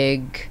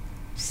big,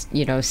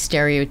 you know,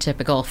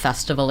 stereotypical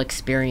festival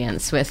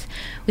experience with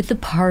the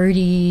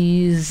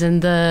parties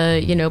and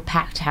the, you know,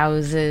 packed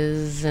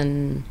houses?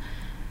 And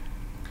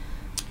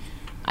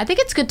I think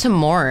it's good to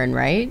mourn,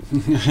 right?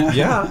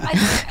 Yeah.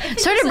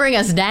 Sorry to bring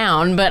us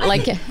down, but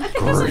like, I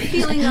think there's a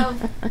feeling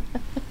of,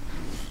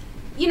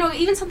 you know,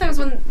 even sometimes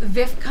when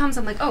VIFF comes,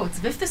 I'm like, oh, it's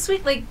VIFF this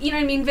week? Like, you know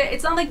what I mean?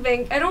 It's not like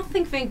I don't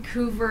think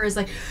Vancouver is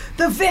like,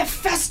 the VIFF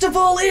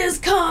festival is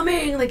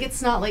coming. Like,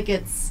 it's not like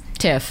it's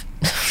TIFF.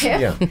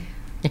 TIFF?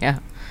 Yeah.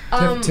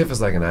 TIFF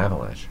is like an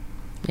avalanche.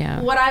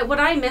 Yeah. What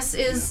I miss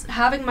is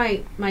having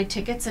my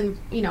tickets and,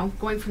 you know,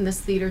 going from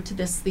this theater to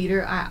this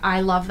theater.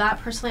 I love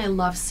that personally. I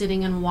love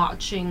sitting and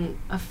watching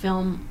a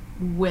film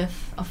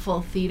with a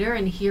full theater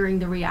and hearing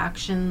the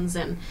reactions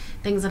and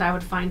things that I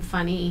would find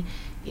funny.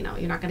 You know,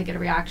 you're not going to get a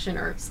reaction,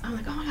 or I'm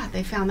like, oh my god,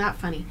 they found that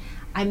funny.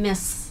 I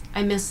miss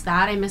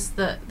that. I miss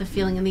the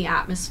feeling and the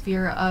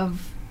atmosphere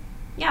of,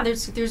 yeah,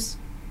 there's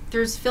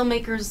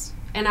filmmakers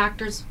and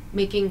actors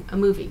making a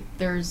movie.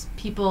 There's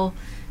people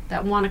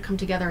that want to come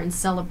together and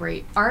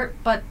celebrate art,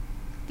 but,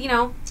 you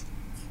know,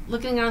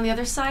 looking on the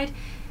other side,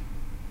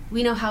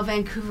 we know how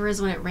Vancouver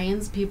is when it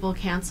rains. People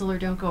cancel or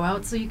don't go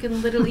out, so you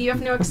can literally, you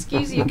have no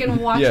excuse. You can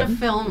watch a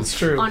film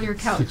on your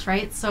couch,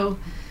 right? So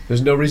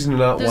there's no reason to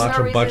not watch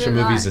a bunch of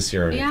movies this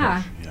year.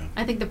 Yeah.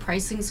 I think the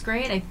pricing's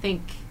great. I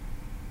think,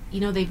 you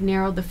know, they've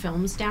narrowed the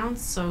films down,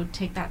 so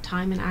take that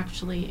time and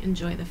actually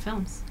enjoy the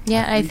films.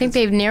 Yeah, I think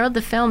they've narrowed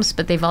the films,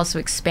 but they've also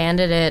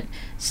expanded it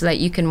so that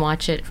you can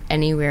watch it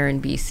anywhere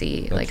in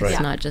BC. That's like, right. it's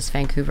not just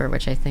Vancouver,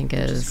 which I think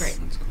is great.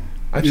 That's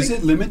cool. Is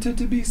it limited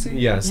to BC?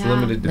 Yes,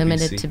 limited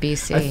to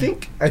BC.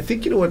 I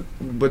think you know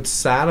what's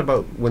sad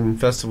about when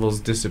festivals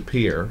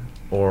disappear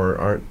or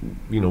aren't,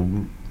 you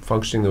know,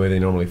 functioning the way they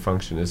normally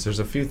function is there's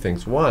a few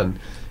things. One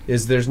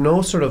is there's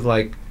no sort of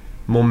like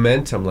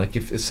momentum. Like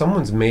if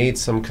someone's made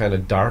some kind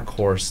of dark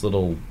horse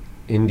little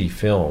indie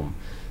film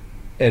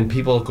and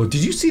people go,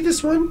 did you see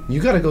this one? You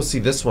got to go see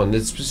this one.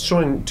 It's just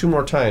showing 2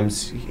 more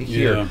times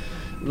here. Yeah.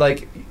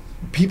 Like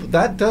people,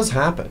 that does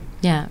happen.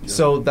 Yeah.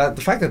 So that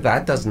the fact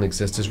that doesn't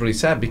exist is really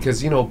sad,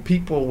 because, you know,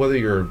 people, whether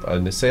you're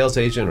a sales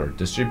agent or a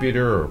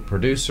distributor or a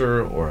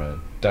producer or a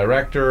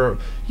director,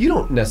 you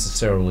don't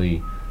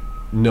necessarily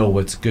know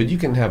what's good. You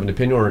can have an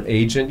opinion, or an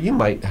agent. You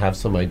might have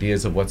some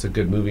ideas of what's a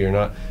good movie or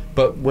not.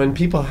 But when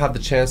people have the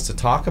chance to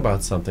talk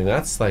about something,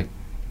 that's like,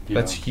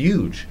 that's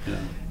huge. Yeah.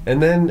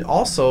 And then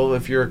also,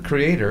 if you're a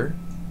creator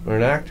or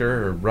an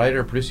actor or writer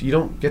or producer, you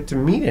don't get to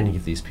meet any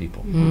of these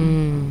people.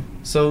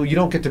 So you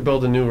don't get to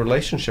build a new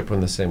relationship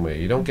in the same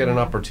way. You don't get an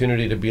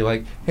opportunity to be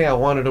like, hey, I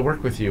wanted to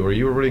work with you, or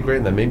you were really great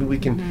in that. Maybe we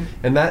can...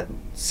 And that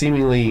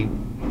seemingly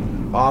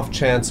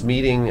off-chance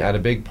meeting at a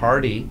big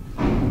party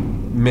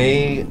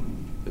may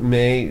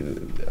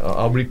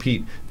I'll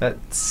repeat, that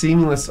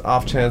seamless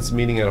off-chance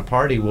meeting at a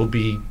party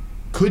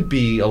could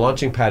be a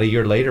launching pad a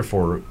year later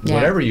for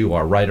whatever you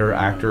are, writer,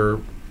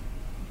 actor,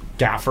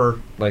 gaffer,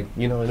 like,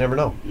 you know, I never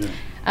know. Yeah.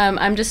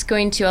 I'm just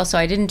going to also,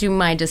 I didn't do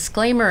my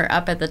disclaimer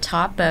up at the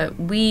top, but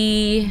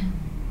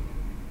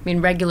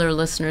regular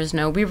listeners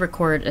know we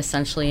record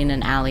essentially in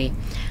an alley.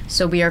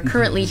 So we are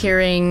currently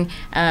hearing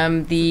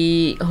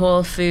the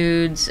Whole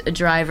Foods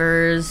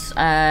drivers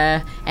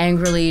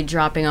angrily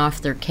dropping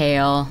off their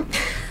kale.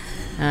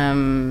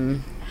 I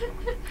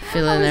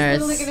Feeling was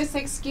there's... literally going to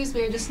say, excuse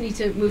me, I just need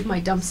to move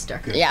my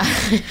dumpster. Yeah.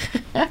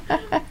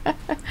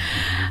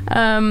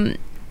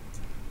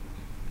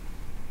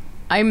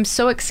 I'm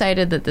so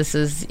excited that this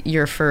is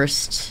your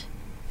first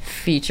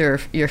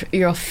feature,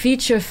 your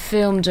feature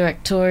film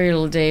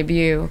directorial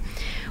debut.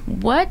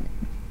 What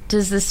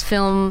does this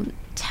film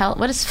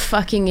what does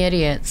Fucking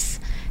Idiots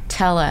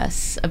tell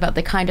us about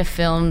the kind of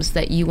films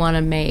that you want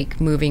to make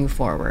moving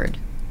forward?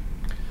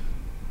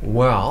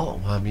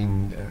 Well, I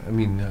mean,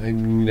 you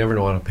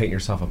never want to paint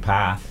yourself a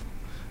path.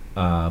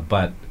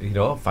 But, you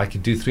know, if I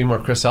could do 3 more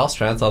Chris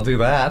Elstrands, I'll do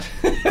that.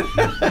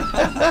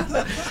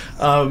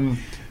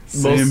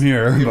 Same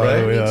here, by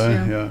right? the way.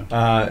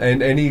 Yeah.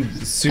 And any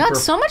super... Got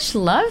so much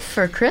love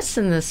for Chris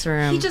in this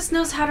room. He just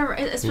knows how to,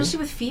 especially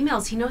with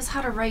females, he knows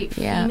how to write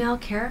female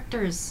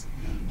characters.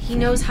 He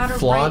knows how to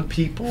flawed write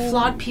people.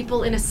 Flawed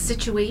people in a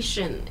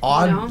situation.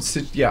 Odd,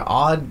 you know?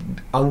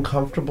 Odd,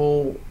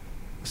 uncomfortable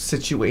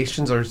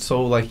situations are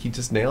so, like, he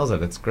just nails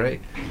it. It's great.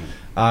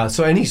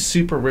 So any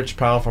super rich,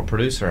 powerful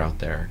producer out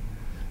there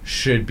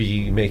should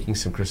be making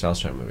some Chris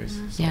Elstrand movies.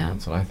 So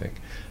that's what I think.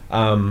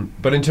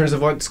 But in terms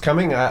of what's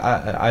coming,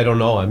 I don't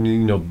know. I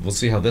mean, you know, we'll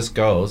see how this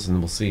goes, and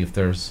we'll see if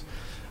there's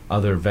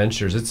other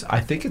ventures. I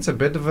think it's a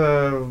bit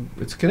of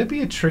it's going to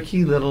be a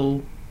tricky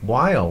little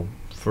while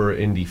for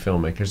indie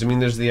filmmakers. I mean,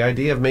 there's the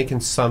idea of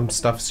making some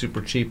stuff super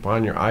cheap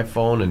on your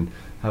iPhone and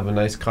have a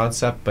nice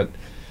concept, but,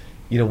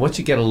 you know, once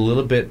your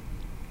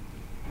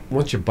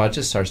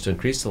budget starts to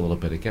increase a little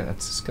bit again,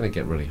 it's just going to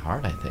get really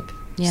hard, I think.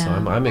 Yeah. So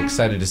I'm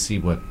excited to see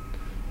what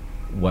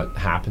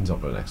happens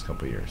over the next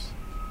couple of years.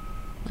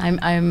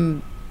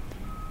 I'm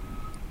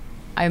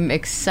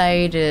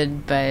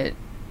excited, but,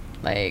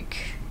 like,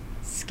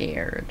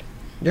 scared.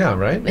 Yeah,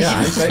 right?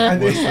 Yeah.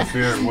 What's the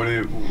fear? What do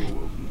you...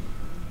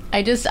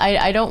 I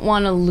don't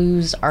want to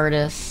lose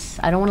artists.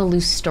 I don't want to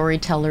lose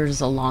storytellers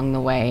along the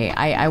way.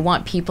 I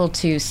want people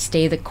to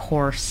stay the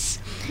course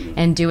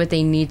and do what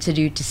they need to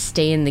do to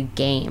stay in the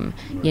game,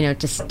 you know,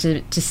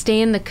 to stay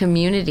in the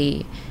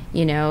community,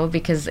 you know,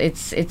 because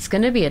it's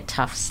going to be a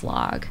tough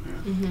slog.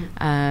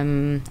 I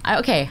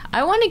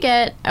want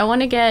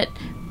to get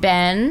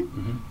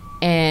Ben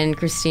and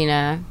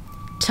Christina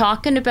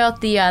talking about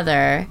the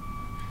other.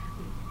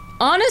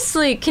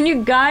 Honestly, can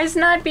you guys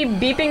not be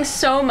beeping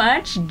so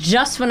much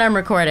just when I'm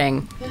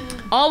recording?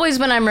 Always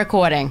when I'm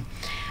recording.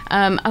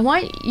 I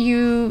want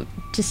you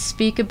to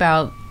speak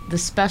about the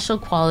special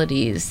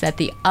qualities that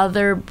the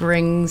other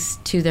brings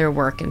to their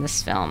work in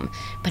this film,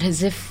 but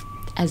as if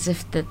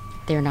that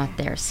they're not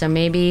there. So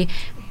maybe,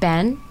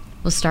 Ben,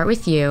 we'll start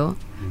with you.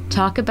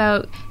 Talk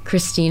about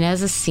Christina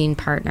as a scene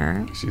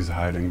partner. She's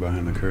hiding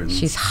behind the curtain.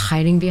 She's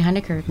hiding behind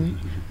a curtain.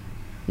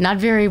 Not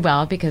very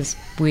well, because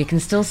we can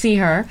still see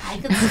her. I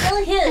can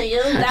still hear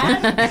you,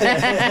 Dan.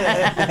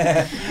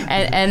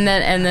 and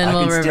then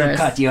we'll reverse. I can still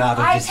cut you out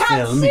of this film. I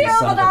can't see you,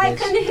 but I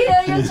can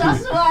hear you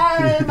just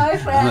fine, my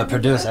friend. I'm a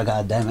producer,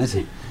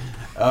 goddammit.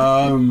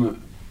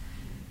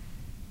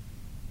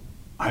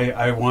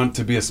 I want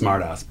to be a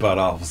smartass, but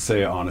I'll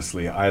say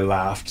honestly, I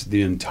laughed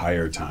the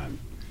entire time.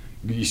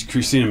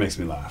 Christina makes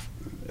me laugh,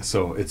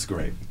 so it's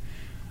great.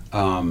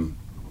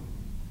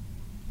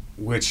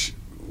 Which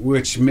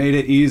made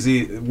it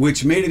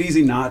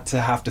easy not to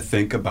have to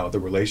think about the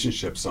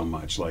relationship so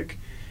much, like,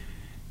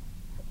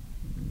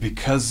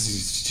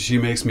 because she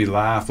makes me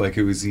laugh. Like,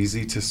 it was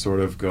easy to sort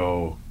of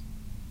go,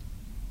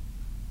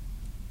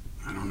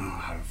 I don't know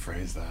how to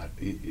phrase that.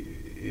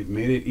 It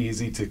made it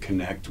easy to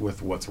connect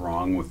with what's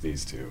wrong with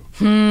these two.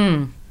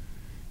 You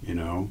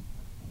know,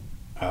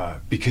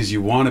 because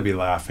you want to be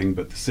laughing,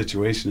 but the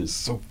situation is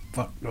so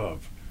fucked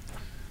up.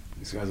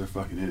 These guys are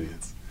fucking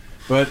idiots.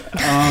 But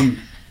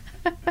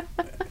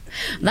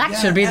that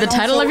should be the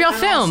title of your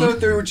film. Also,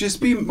 there would just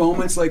be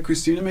moments like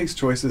Christina makes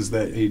choices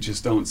that you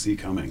just don't see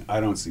coming. I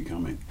don't see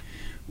coming.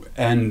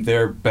 And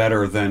they're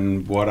better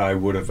than what I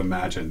would have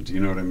imagined. You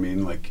know what I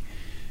mean? Like,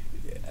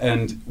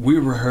 And we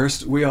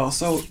rehearsed. It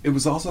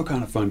was also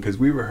kind of fun because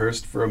we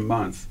rehearsed for a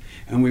month,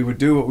 and we would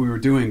do what we were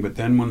doing. But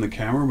then when the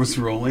camera was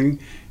rolling,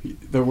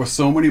 there were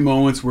so many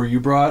moments where you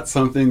brought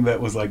something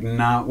that was like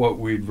not what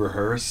we'd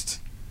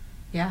rehearsed.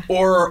 Yeah.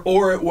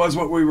 Or it was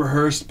what we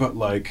rehearsed, but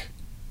like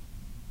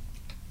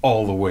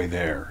all the way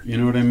there. You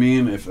know what I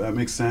mean? If that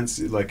makes sense.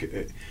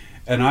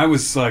 And I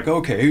was like,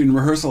 okay, in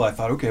rehearsal, I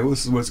thought, okay, well,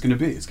 this is what it's going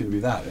to be. It's going to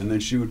be that. And then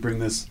she would bring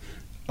this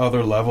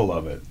other level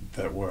of it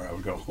where I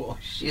would go, oh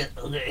shit,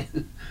 okay,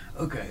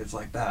 okay, it's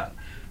like that.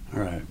 All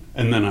right.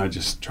 And then I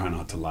just try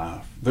not to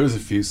laugh. There's a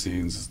few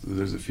scenes,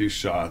 there's a few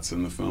shots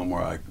in the film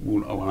where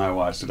when I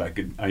watched it,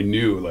 I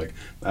knew like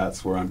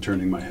that's where I'm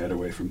turning my head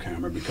away from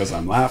camera because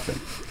I'm laughing.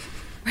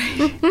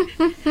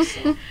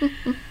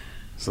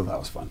 So that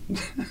was fun.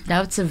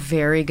 That's a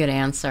very good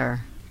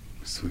answer.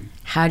 Sweet.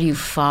 How do you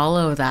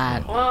follow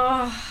that?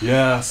 Oh.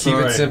 Yeah, Keep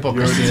it simple,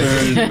 Christina.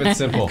 Keep it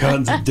simple.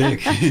 Cotton's a dick.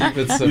 Keep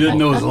it simple. You didn't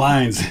know his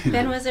lines.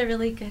 Ben was a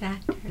really good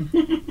actor.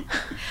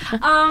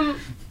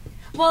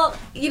 Well,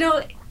 you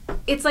know,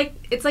 it's like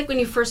when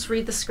you first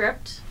read the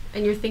script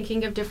and you're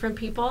thinking of different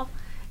people,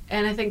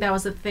 and I think that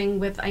was the thing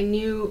with I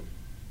knew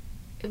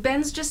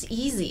Ben's just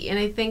easy, and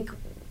I think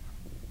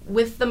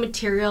with the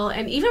material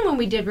and even when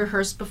we did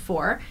rehearse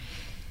before,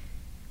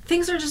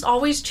 things are just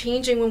always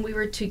changing when we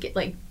were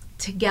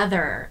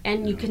together,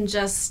 and you can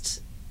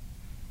just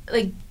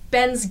like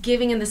Ben's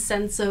giving in the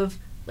sense of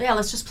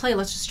let's just play,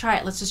 let's just try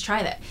it, let's just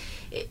try that.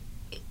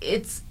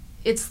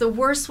 It's the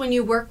worst when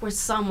you work with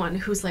someone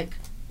who's like,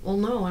 well,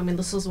 no, I mean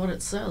this is what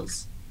it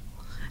says,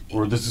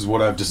 or this is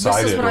what I've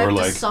decided, this is what or I've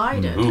like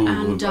decided,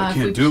 and if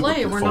we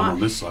play, we're not on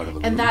this side of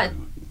the and room. that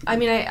I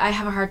mean I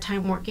have a hard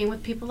time working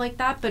with people like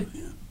that, but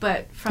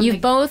from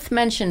You've both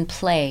mentioned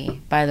play,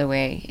 by the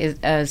way,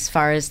 as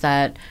far as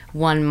that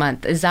 1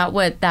 month. Is that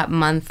what that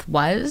month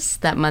was?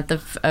 That month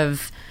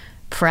of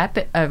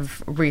prep,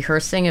 of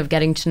rehearsing, of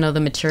getting to know the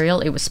material?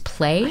 It was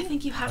play? I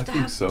think you have to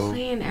have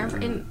play in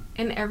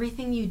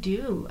everything you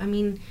do. I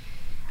mean...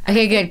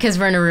 Okay, good, because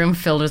we're in a room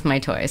filled with my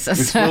toys.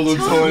 It's filled with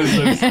toys.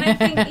 And I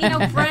think,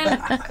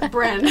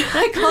 Bren.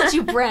 I called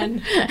you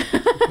Bren.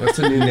 That's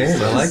a new name.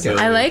 I like it.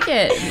 I like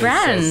it.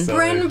 Bren. So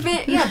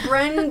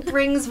Bren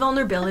brings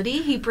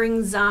vulnerability. He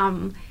brings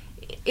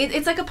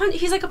it's like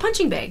he's like a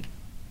punching bag.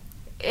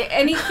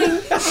 Anything.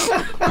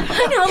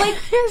 I know, like,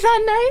 is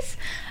that nice?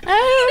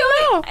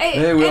 I don't know.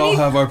 Hey, we all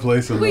have our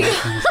place in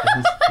life.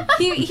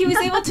 He was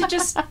able to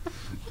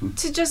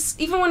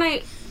just even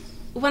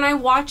when I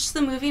watch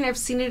the movie and I've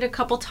seen it a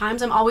couple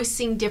times, I'm always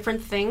seeing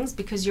different things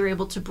because you're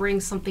able to bring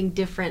something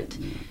different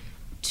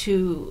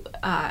to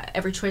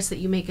every choice that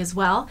you make as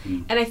well.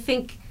 And I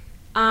think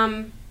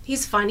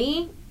he's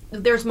funny.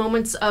 There's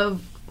moments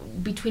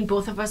between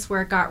both of us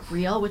where it got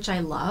real, which I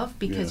love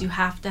because you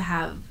have to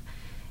have,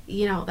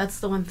 that's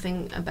the one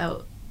thing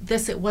about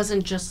this. It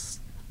wasn't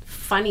just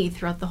funny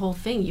throughout the whole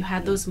thing. You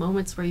had those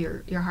moments where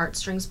your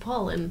heartstrings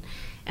pull, and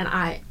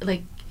I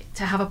like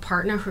to have a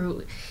partner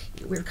who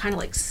we're kind of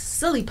like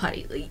silly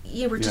putty.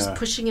 We're just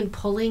pushing and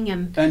pulling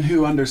and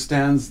who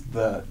understands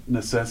the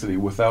necessity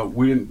without.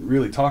 We didn't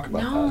really talk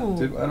about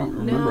that. I don't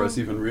remember us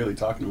even really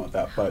talking about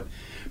that.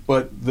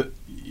 But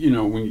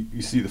when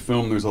you see the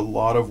film, there's a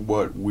lot of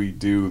what we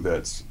do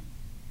that's.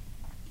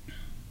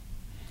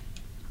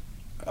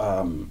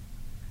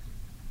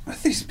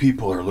 These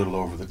people are a little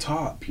over the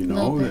top.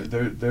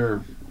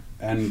 They're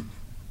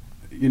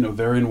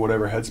they're in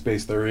whatever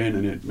headspace they're in,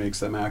 and it makes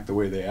them act the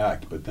way they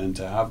act. But then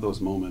to have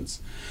those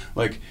moments,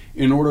 like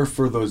in order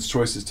for those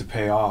choices to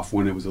pay off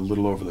when it was a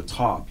little over the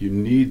top, you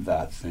need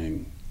that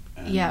thing.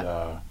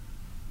 And,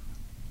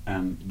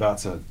 and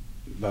that's a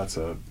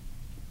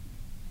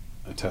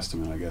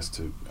testament, I guess,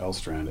 to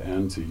Elstrand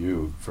and to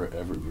you for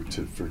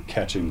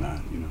catching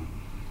that.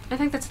 I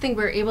think that's the thing.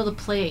 We're able to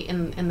play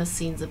in the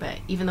scenes a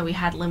bit, even though we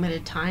had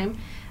limited time.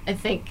 I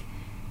think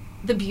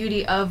the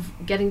beauty of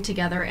getting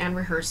together and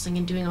rehearsing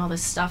and doing all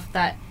this stuff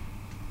that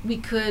we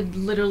could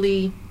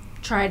literally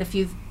try it a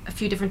few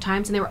different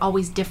times, and they were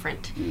always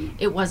different.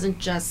 It wasn't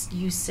just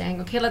you saying,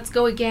 okay, let's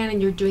go again,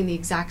 and you're doing the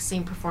exact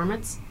same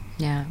performance.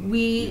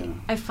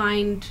 I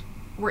find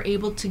we're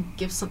able to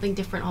give something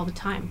different all the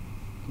time.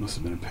 Must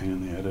have been a pain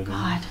in the edit.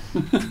 God.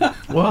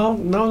 Well,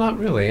 no, not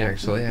really,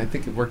 actually. I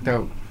think it worked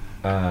out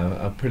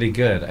pretty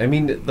good. I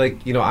mean,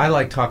 I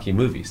like talking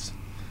movies.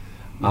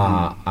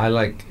 I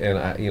like, and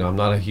I'm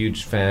not a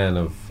huge fan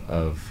of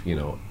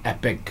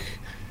epic,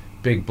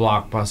 big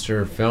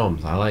blockbuster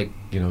films. I like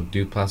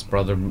Duplass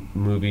brother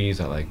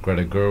movies. I like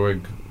Greta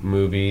Gerwig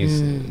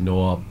movies.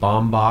 Noah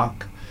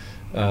Baumbach.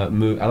 I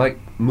like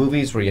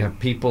movies where you have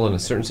people in a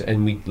certain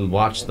and we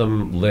watch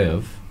them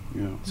live.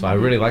 So I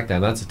really like that,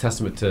 and that's a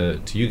testament to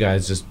you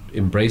guys just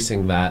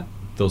embracing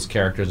those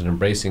characters and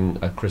embracing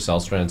a Chris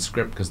Elstrand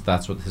script, because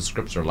that's what his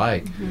scripts are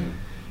like.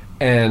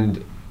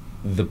 And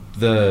the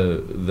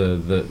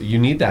you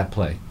need that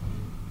play.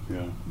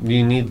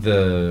 You need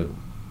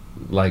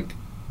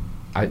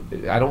I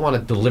don't want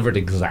it delivered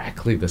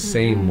exactly the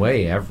same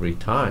way every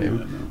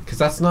time, because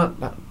that's not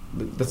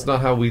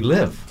how we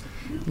live.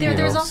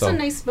 There's also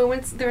nice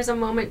moments. There's a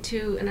moment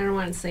too, and I don't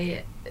want to say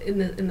it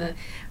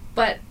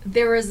but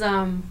there was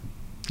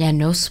yeah,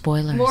 no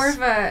spoilers. more of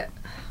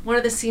one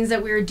of the scenes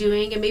that we were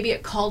doing, and maybe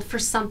it called for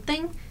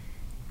something,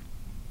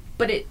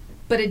 but it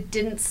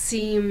didn't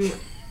seem.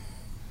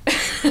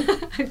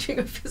 I'm doing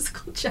a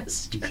physical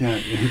gesture.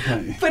 You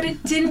can't. But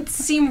it didn't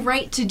seem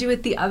right to do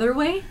it the other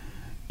way.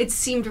 It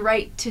seemed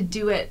right to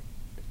do it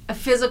a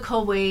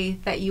physical way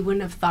that you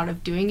wouldn't have thought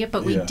of doing it,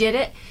 but we did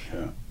it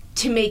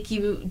to make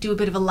you do a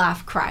bit of a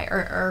laugh cry,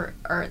 or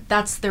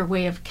that's their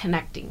way of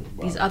connecting.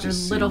 Well, these other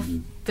little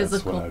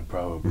physical. That's what I'd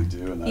probably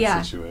do in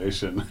that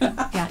situation.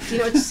 Yeah. Do you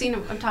know what scene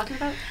I'm talking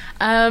about?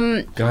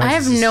 I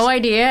have no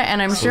idea,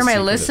 and I'm sure my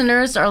secretive.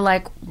 listeners are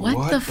like,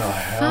 "What the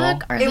hell?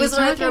 fuck are It they was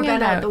when I threw talking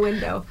Ben out about?" the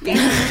window. It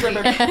was when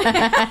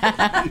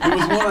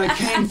I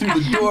came through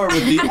the door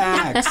with the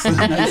axe.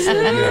 And I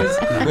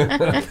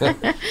said,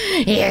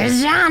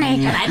 Here's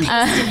Johnny. And I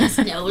pasted his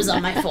nose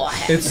on my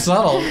forehead. It's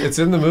subtle. It's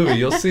in the movie.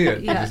 You'll see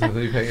it. Yeah. You just have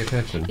to be paying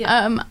attention.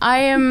 Yeah.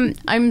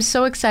 I'm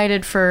so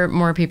excited for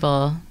more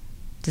people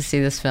to see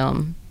this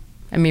film.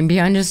 I mean,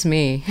 beyond just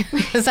me,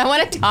 because I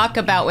want to talk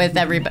about with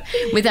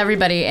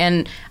everybody,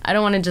 and I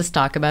don't want to just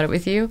talk about it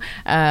with you.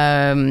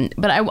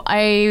 But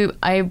I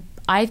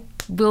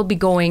will be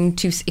going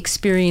to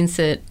experience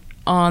it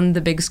on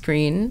the big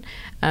screen,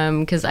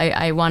 because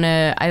I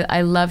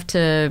love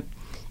to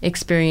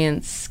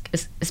experience,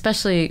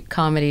 especially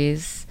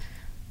comedies.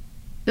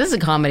 This is a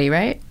comedy,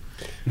 right?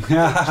 It's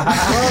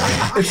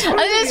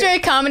funny. I just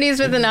read comedies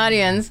with an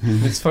audience.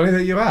 It's funny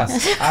that you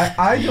ask.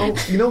 I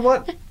don't. You know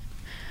what?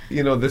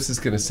 You know, this is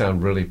going to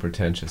sound really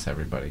pretentious.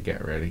 Everybody,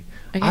 get ready.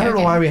 Okay, I don't know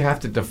okay. why we have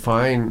to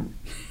define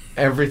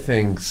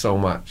everything so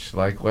much.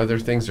 Like whether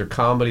things are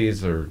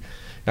comedies or.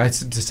 I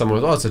said to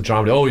someone, "Oh, it's a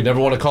dramedy." Oh, you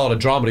never want to call it a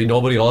dramedy.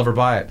 Nobody will ever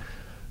buy it.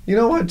 You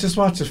know what? Just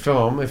watch the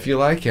film. If you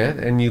like it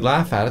and you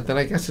laugh at it, then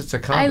I guess it's a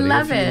comedy. I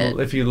love it.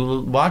 If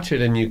you watch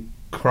it and you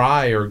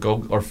cry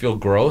or feel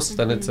gross,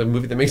 then it's a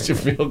movie that makes you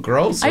feel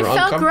gross or I felt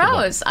uncomfortable.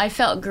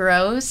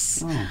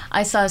 gross.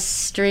 I saw a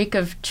streak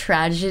of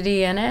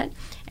tragedy in it,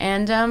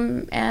 and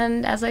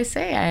as I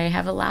say, I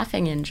have a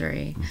laughing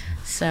injury.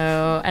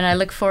 So, and I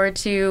look forward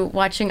to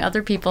watching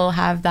other people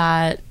have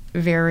that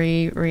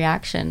very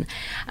reaction.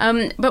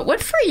 But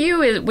what for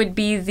you would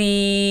be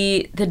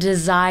the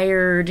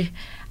desired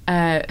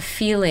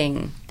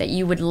feeling that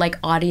you would like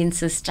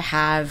audiences to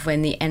have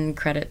when the end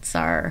credits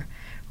are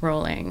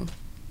rolling?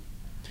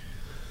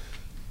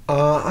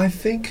 I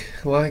think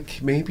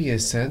like maybe a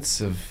sense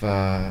of,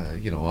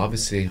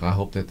 obviously I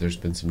hope that there's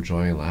been some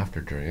joy and laughter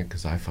during it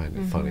because I find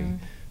it funny.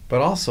 But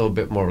also a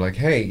bit more like,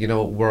 hey,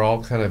 we're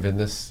all kind of in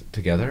this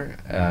together.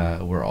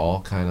 We're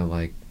all kind of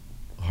like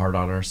hard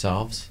on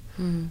ourselves.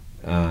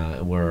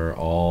 We're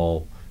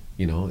all,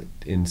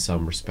 in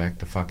some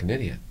respect, a fucking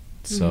idiot.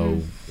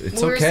 So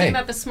it's okay. We were saying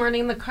that this morning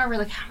in the car. We're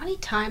like, how many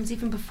times,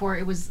 even before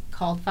it was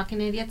called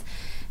fucking idiots,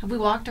 have we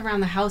walked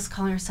around the house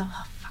calling ourselves,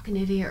 oh, fucking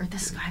idiot, or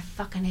this guy,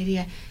 fucking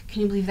idiot.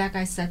 Can you believe that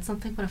guy said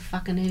something? What a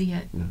fucking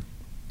idiot. Yeah.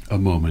 A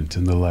moment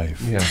in the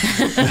life. Yeah.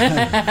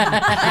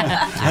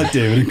 At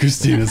David and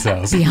Christina's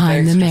house.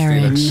 Behind the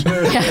marriage.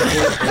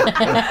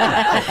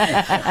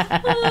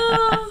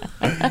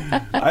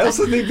 I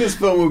also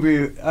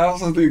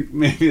think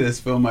maybe this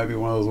film might be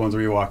one of those ones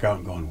where you walk out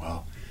and going,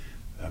 well,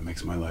 that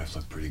makes my life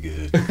look pretty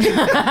good.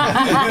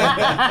 I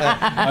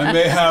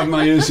may have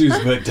my issues,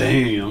 but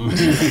damn.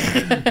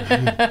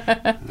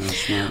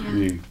 That's not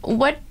me.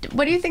 What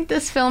do you think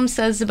this film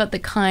says about the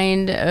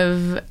kind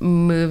of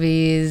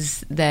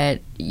movies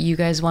that you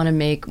guys want to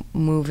make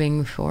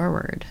moving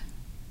forward?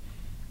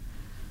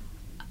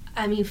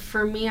 I mean,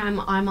 for me,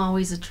 I'm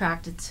always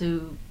attracted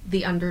to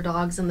the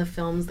underdogs in the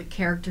films, the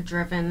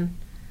character-driven,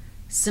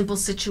 simple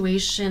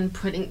situation,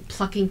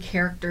 plucking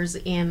characters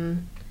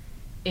in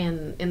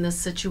this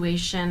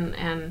situation.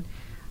 And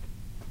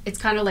it's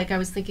kind of like I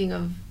was thinking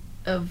of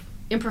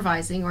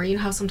improvising, or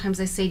how sometimes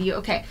I say to you,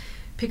 okay,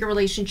 pick a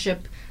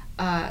relationship,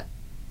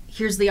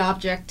 here's the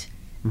object,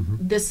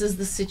 this is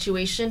the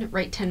situation,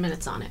 write 10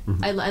 minutes on it.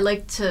 I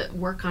like to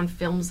work on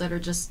films that are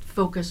just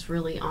focused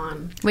really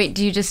on. Wait,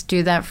 do you just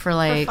do that for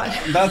like...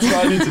 That's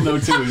what I need to know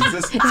too.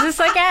 Is this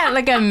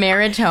like a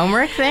marriage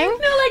homework thing? No,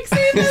 like,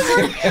 see,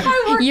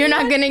 I work You're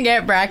not going to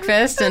get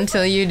breakfast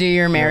until you do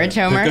your marriage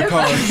homework? Pick a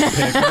car.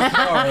 if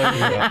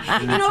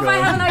I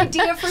have an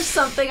idea for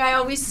something, I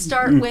always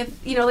start with,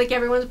 like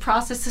everyone's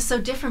process is so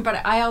different,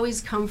 but I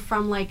always come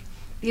from like,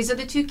 these are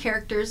the two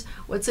characters,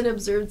 what's an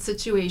absurd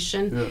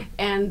situation,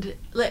 and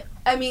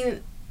I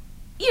mean,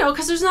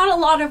 because there's not a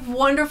lot of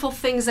wonderful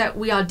things that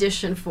we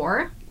audition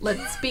for,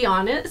 let's be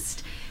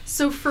honest.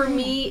 So for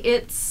me,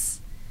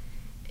 if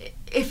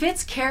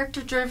it's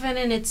character driven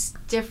and it's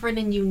different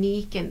and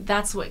unique, and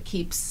that's what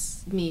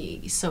keeps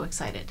me so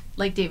excited.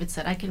 Like David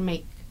said, I can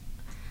make,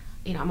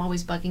 I'm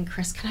always bugging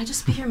Chris, can I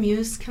just be your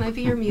muse? Can I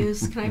be your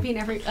muse? Can I be in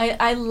every...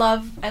 I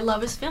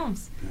love his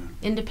films.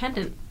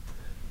 Independent.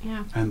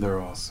 Yeah. And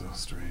they're all so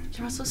strange.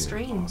 They're all so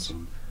strange.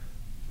 Awesome.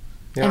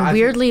 Yeah, and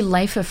weirdly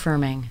life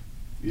affirming.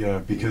 Yeah,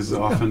 because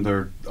often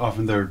they're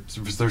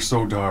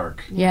so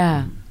dark.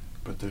 Yeah.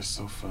 But they're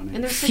so funny.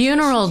 And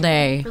Funeral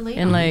Day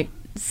in like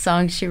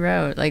songs she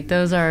wrote. Like,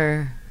 those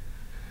are...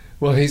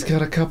 Well, he's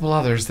got a couple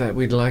others that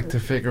we'd like to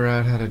figure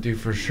out how to do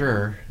for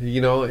sure.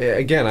 You know,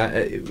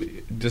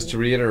 again, just to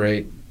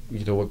reiterate,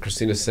 you know, what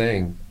Christina's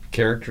saying,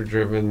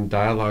 character-driven,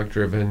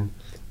 dialogue-driven,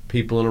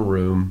 people in a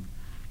room,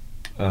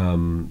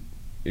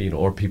 you know,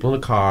 or people in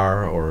a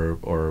car,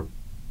 or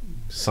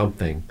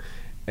something.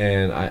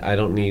 And I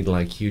don't need,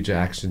 like, huge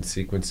action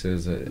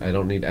sequences. I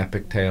don't need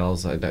epic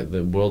tales.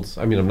 The world's...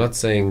 I mean, I'm not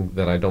saying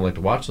that I don't like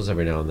to watch those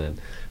every now and then,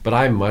 but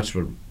I much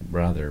would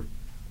rather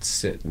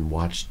sit and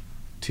watch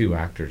two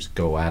actors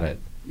go at it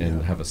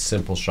and have a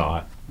simple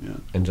shot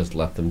and just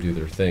let them do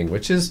their thing,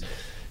 which is,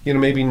 you know,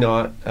 maybe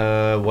not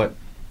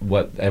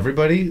what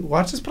everybody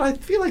watches, but I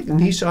feel like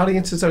niche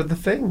audiences are the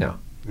thing now.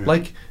 Yeah.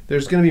 Like,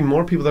 there's going to be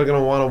more people that are going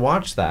to want to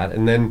watch that,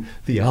 and then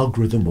the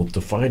algorithm will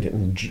define it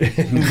and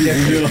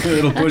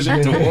it'll push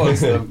it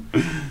towards them.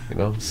 You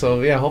know,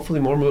 so yeah, hopefully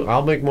more.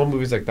 I'll make more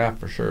movies like that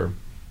for sure.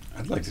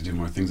 I'd like to do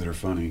more things that are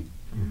funny.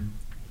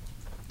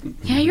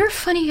 Yeah, you're a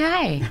funny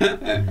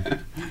guy.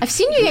 I've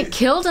seen you get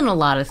killed in a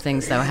lot of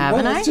things, though,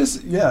 haven't I?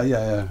 Just I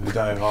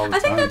die all the time. I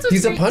think that's what's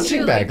He's a great punching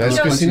too. bag. Like,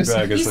 That's you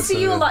Christina.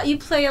 see you a lot. You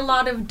play a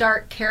lot of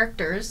dark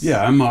characters.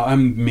 Yeah,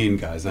 I'm mean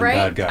guys. I'm right?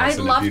 bad guys.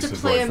 I'd love to abusive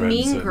play a boyfriends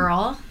mean and-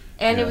 girl,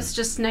 and yeah. it was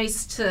just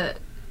nice to.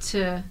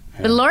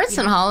 But Lawrence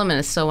and Holloman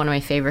is still one of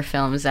my favorite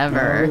films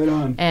ever. Right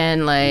on.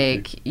 And,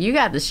 like, you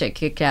got the shit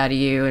kicked out of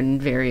you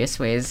in various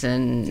ways,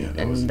 and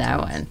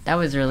that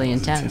was really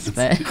intense.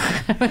 But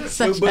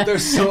but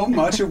there's so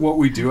much of what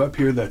we do up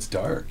here that's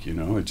dark. You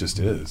know, it just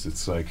is.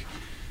 It's like,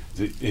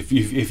 if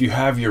you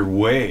have your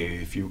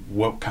way,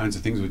 what kinds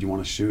of things would you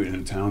want to shoot in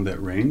a town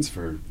that rains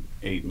for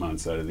 8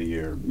 months out of the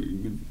year?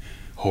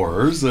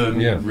 Horrors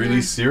and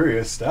really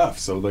serious stuff.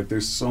 So, like,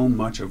 there's so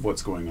much of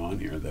what's going on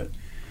here that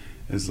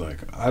is like,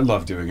 I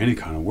love doing any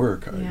kind of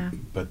work,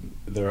 but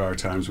there are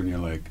times when you're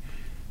like,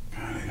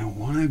 God, I don't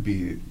want to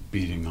be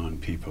beating on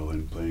people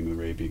and playing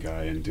the rapey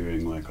guy and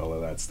doing, like, all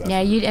of that stuff.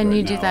 Yeah, you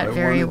do that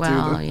very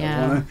well.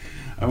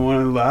 I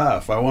want to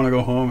laugh. I want to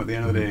go home at the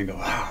end of the day and go,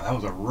 wow, that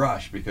was a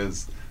rush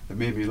because it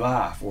made me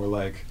laugh. Or,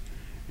 like,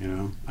 you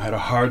know, I had a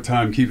hard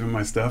time keeping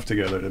my stuff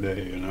together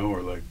today, you know,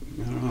 or, like,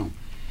 I don't know.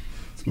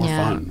 It's more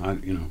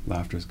fun.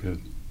 Laughter is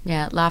good.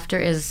 Yeah, laughter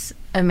is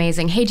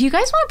amazing. Hey, do you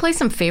guys want to play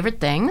some favorite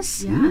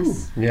things?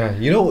 Yes. Yeah,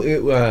 you know,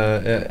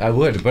 I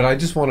would, but I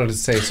just wanted to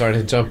say, sorry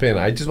to jump in,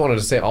 I just wanted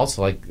to say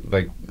also, like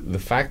the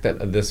fact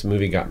that this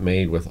movie got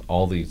made with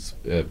all these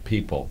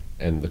people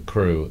and the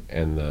crew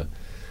and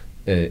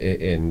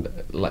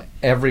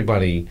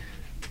everybody,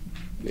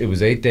 it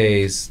was 8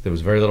 days, there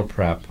was very little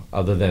prep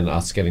other than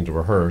us getting to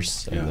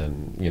rehearse and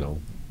then, you know,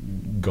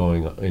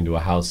 going into a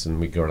house and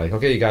we go like,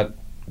 okay,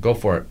 go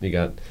for it. You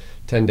got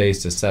 10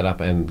 days to set up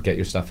and get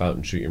your stuff out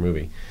and shoot your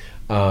movie.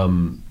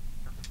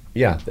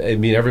 Yeah, I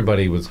mean,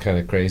 everybody was kind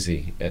of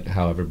crazy at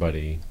how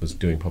everybody was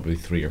doing probably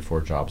 3 or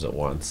 4 jobs at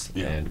once.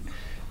 Yeah.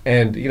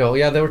 And you know,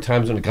 there were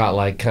times when it got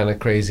like kind of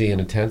crazy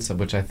and intense,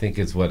 which I think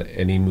is what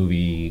any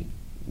movie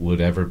would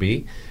ever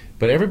be.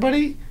 But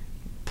everybody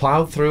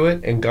plowed through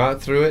it and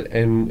got through it,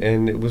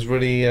 and it was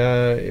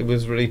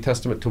really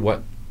testament to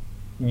what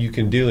you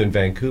can do in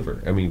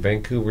Vancouver. I mean,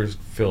 Vancouver's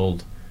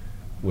filled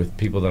with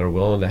people that are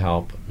willing to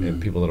help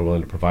and people that are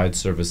willing to provide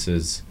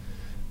services,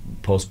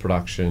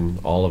 post-production,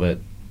 all of it,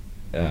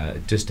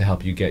 just to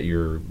help you get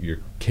your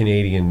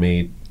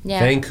Canadian-made,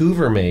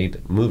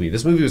 Vancouver-made movie.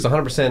 This movie was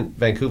 100%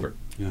 Vancouver.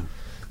 Yeah.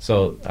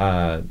 So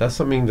that's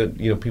something that,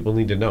 you know, people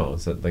need to know,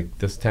 is that, like,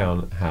 this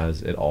town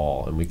has it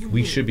all, and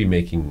we should be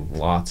making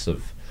lots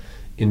of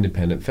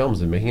independent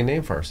films and making a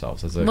name for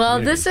ourselves as a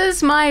community. This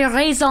is my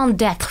raison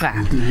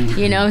d'etre,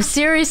 you know,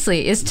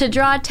 seriously, is to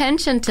draw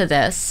attention to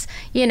this,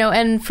 you know,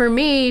 and for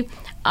me,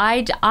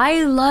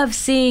 I love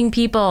seeing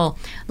people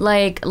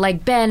like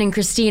Ben and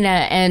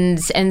Christina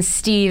and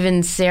Steve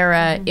and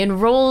Sarah in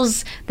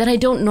roles that I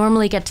don't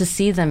normally get to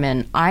see them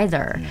in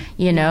either,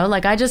 you know,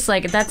 like I just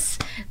like that's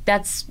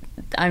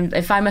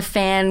if I'm a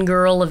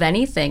fangirl of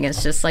anything,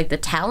 it's just like the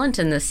talent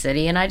in this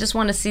city, and I just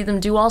want to see them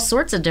do all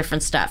sorts of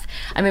different stuff.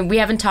 I mean, we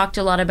haven't talked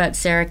a lot about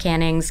Sarah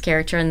Canning's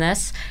character in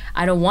this.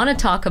 I don't want to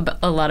talk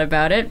a lot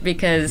about it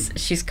because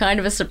she's kind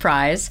of a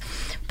surprise,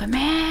 but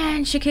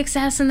man, she kicks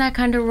ass in that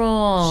kind of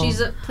role. She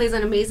plays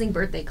an amazing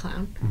birthday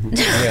clown.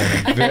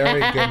 Yeah,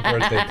 very good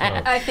birthday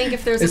clown. I think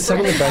if there's it's some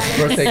of the best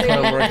birthday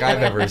clown work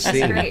I've ever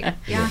seen. That's great.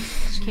 Yeah.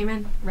 She came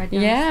in red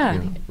nose.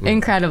 Yeah.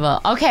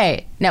 Incredible.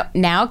 Okay,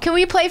 now can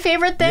we play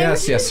favorite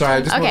things? Yes. Sorry,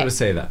 I just wanted to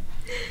say that.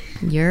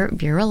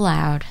 You're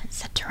allowed.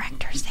 It's the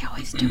directors. They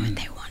always do what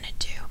they want to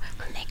do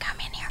when they come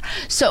in here.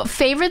 So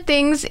favorite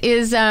things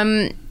is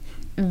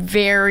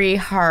very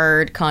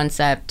hard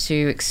concept to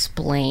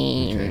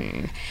explain.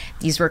 Okay.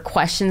 These were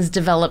questions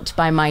developed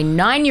by my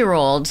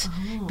 9-year-old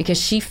because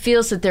she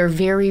feels that they're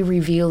very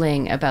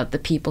revealing about the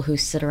people who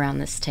sit around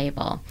this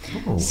table.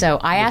 Oh, so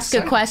I ask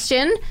a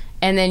question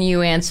and then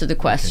you answer the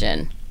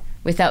question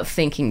without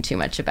thinking too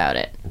much about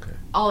it. Okay.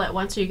 All at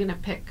once, are you going to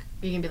pick?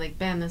 Are you going to be like,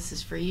 Ben, this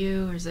is for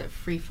you, or is it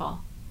free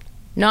fall?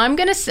 No, I'm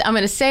gonna say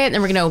it, and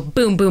then we're gonna go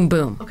boom, boom,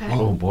 boom. Okay.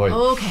 Oh boy.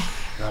 Okay.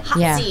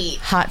 Hot seat.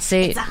 Hot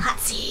seat. It's a hot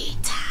seat.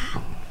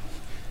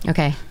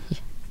 Okay.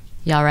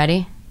 Y'all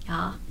ready?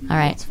 Yeah. All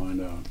right. Let's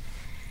find out.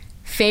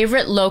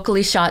 Favorite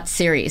locally shot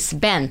series?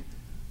 Ben.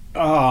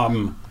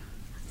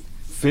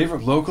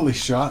 Favorite locally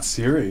shot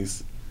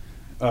series?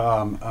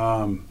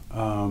 The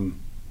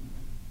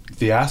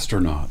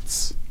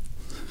Astronauts.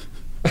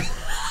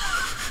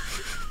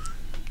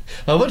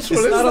 How much?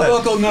 It's not a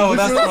local. No,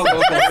 that's not a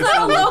local. It's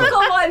not Local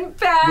one, But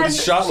Ben.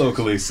 it's shot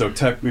locally, so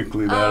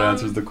technically that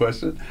answers the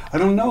question. I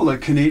don't know,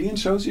 like Canadian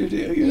shows. You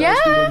Yeah.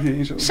 asking about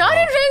Canadian shows? Shot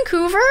in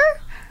Vancouver?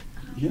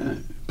 Yeah,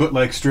 but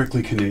like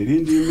strictly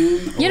Canadian. Do you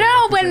mean? You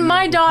know, when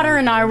my daughter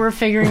and I were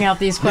figuring out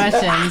these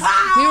questions,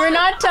 we were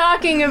not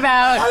talking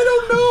about... I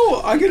don't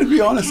know. I gotta be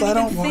honest. I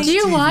don't watch. Do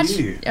you TV.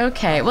 watch?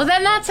 Okay, well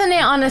then that's an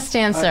honest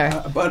answer.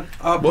 But me,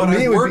 I've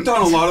it would worked be-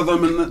 on a lot of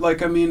them, and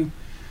like I mean,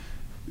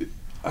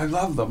 I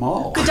love them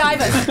all.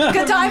 Godivas.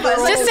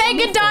 Godivas. Just say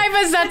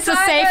Godivas, that's a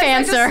safe I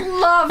answer. just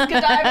love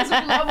Godivas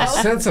with Lobo.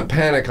 Sense of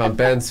panic on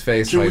Ben's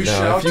face Can right we now.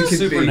 shout If you to could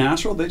be,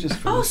 Supernatural? They just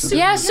finished.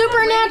 Yeah,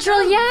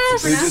 Supernatural,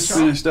 yes. They just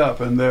finished up,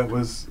 and that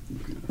was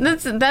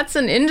That's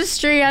an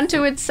industry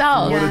unto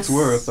itself. what it's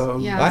worth. That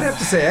was Yeah. I'd have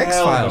to say X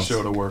hell of a Files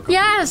show to work on.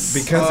 Yes.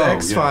 because Oh, yeah,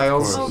 X of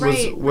Files course. was Oh,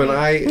 right, when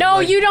I No,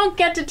 like, you don't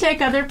get to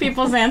take other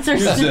people's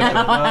answers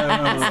now.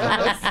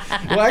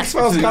 Well, X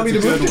Files got me to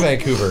That's a move good to one.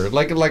 Vancouver.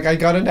 Like I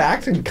got into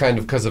acting kind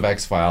of because of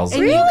X Files.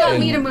 And you got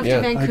me to move yeah.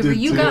 to Vancouver. did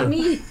You too. got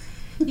me.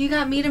 You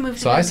got me to move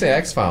to So I Vancouver. say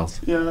X Files.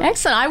 Yeah.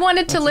 Excellent. I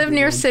wanted to live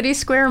near City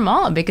Square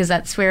Mall because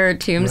that's where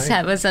Toombs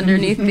Right. was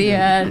underneath the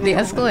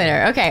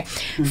escalator. Okay.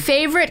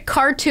 Favorite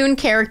cartoon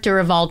character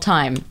of all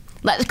time?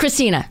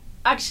 Christina.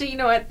 Actually, you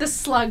know what? The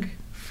slug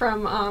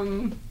from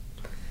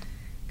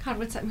God,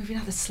 what's that movie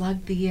now? The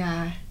slug. The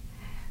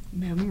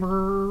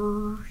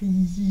remember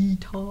he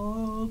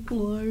talk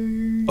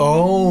like.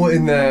 Oh,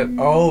 in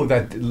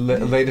that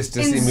latest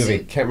Disney In movie.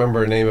 Zoo- Can't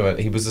remember the name of it.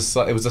 It was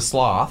a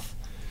sloth.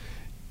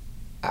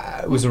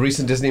 It was a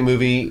recent Disney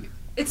movie.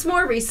 It's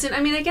more recent.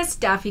 I mean, I guess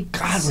Daffy.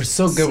 God, we're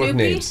so good with Snoopy?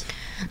 names.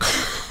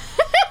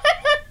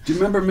 Do you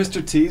remember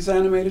Mr. T's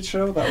animated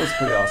show? That was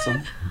pretty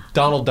awesome.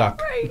 Donald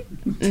Duck.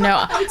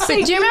 No. But do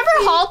you remember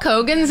Hulk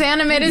Hogan's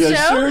animated Yeah,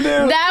 show? sure do.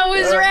 That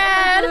was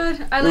rad.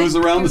 Good. I It like was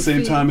around the same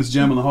Goofy. time as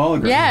Gem and the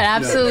Hologram. Yeah, it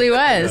absolutely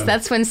was. Yeah.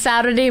 That's when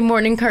Saturday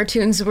morning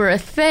cartoons were a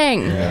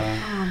thing.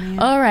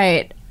 All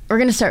right. We're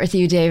going to start with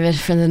you, David,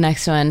 for the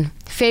next one.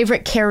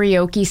 Favorite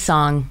karaoke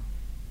song?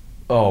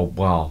 Oh,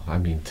 well, I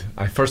mean,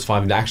 first of all,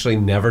 I've actually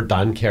never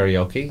done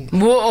karaoke.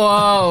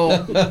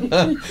 Whoa.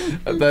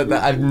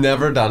 I've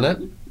never done it.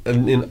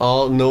 In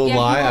all, no Yeah, he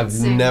lie, won't I've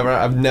sing.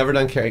 never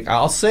done karaoke.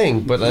 I'll sing,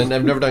 but I've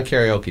never done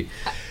karaoke.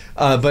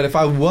 But if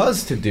I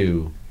was to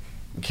do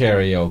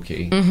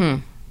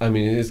karaoke, I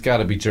mean, it's got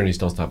to be Journey's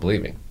 "Don't Stop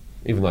Believing,"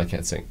 even though I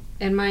can't sing.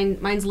 And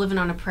mine's Living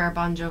on a Prayer,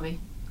 Bon Jovi.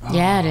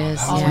 Yeah, it is.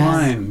 That was Yeah.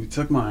 mine. You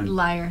took mine.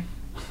 Liar.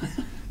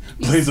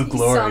 Blaze of you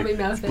Glory. saw me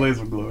mouth It's it. Blaze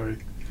of Glory.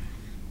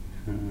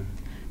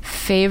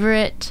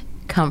 Favorite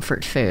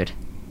comfort food?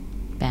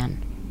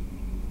 Ben.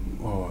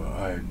 Oh,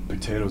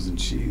 potatoes and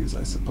cheese,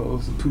 I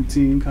suppose. A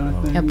poutine kind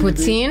of thing. A maybe.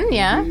 poutine,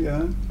 yeah. Maybe,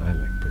 yeah. I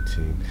like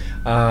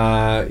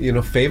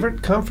poutine.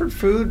 Favorite comfort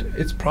food?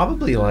 It's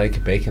probably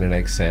like bacon and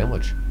egg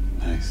sandwich.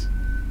 Nice.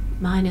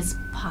 Mine is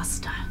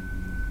pasta.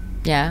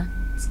 Yeah.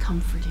 It's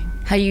comforting.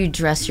 How you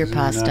dress your Isn't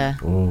that-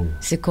 pasta? Oh,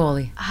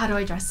 Sicoli. How do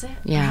I dress it?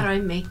 Yeah. Or how do I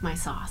make my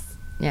sauce?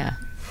 Yeah.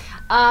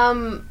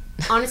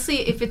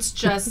 Honestly, if it's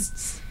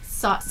just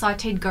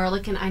sauteed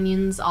garlic and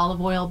onions, olive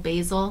oil,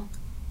 basil,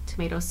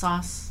 tomato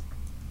sauce.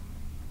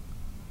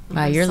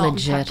 Wow, you're salt and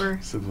legit. pepper.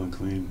 Simple and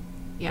clean.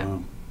 Yeah.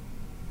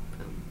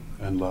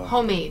 And love.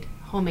 Homemade.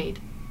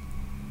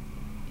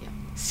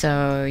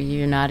 So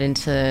you're not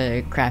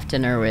into craft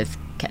dinner with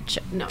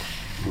ketchup? No.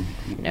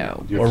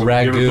 No. You Or ever put-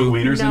 you ever ragu. put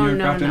wieners in your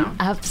craft dinner?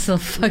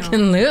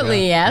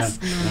 Absolutely, yes.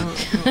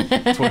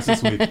 No. Twice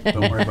this week.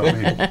 Don't worry about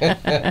me.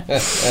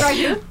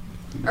 Ragu?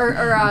 Or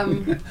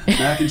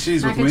Mac and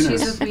cheese mac with and wieners.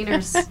 cheese with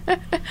wieners.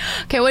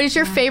 Okay, what is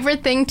your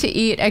favorite thing to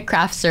eat at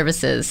craft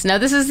services? Now,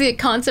 this is the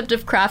concept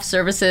of craft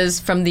services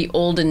from the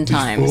olden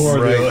times,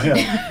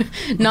 Yeah.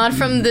 not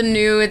from the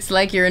new. It's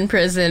like you're in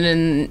prison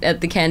and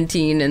at the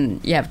canteen and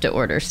you have to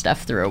order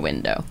stuff through a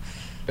window.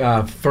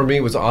 for me,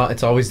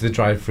 it's always the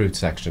dried fruit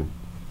section.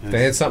 If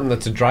they had something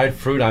that's a dried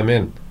fruit, I'm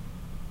in.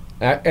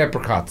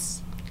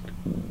 Apricots,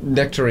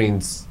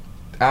 nectarines,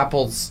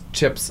 apples,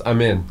 chips,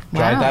 I'm in.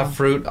 Dried Wow. that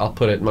fruit, I'll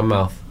put it in my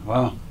mouth.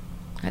 Wow.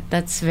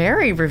 That's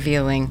very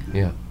revealing,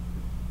 Yeah.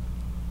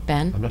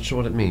 Ben. I'm not sure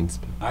what it means.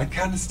 But I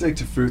kind of stick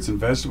to fruits and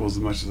vegetables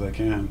as much as I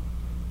can.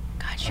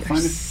 God, you're find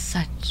it-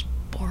 such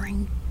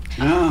boring.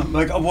 Yeah,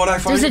 like what I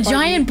find. There's a if I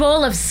giant eat-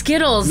 bowl of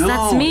Skittles. No,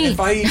 That's me. if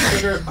I eat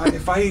sugar,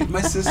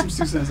 my system's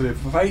too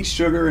sensitive. If I eat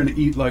sugar and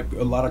eat like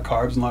a lot of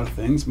carbs and a lot of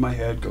things, my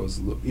head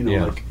goes,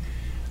 Yeah. like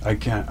I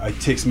can't. It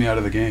takes me out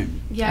of the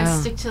game. Yeah, Oh.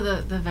 I stick to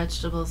the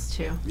vegetables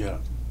too. Yeah.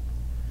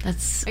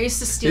 That's I used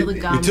to steal the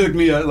gum. It took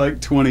me like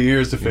 20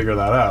 years to figure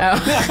that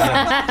out.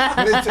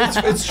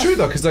 But it's true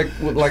though, because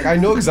like I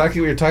know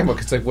exactly what you're talking about.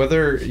 Because like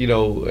whether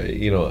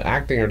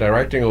acting or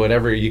directing or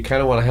whatever, you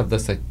kind of want to have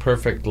this like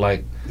perfect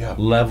like Yeah.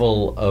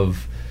 level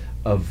of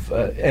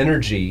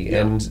energy,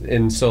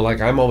 and so like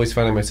I'm always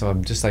finding myself,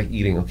 I'm just like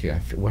eating. Okay,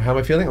 how am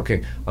I feeling?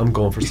 Okay, I'm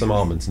going for some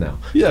almonds now.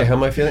 Yeah. Okay, how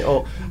am I feeling?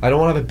 Oh, I don't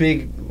want to have a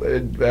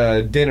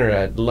big dinner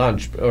at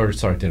lunch, or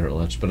dinner at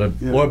lunch, but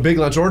or a big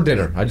lunch or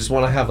dinner. I just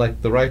want to have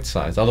like the right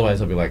size.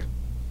 Otherwise, I'll be like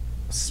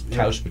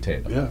couch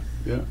potato.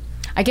 Yeah.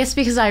 I guess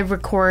because I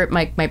record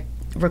my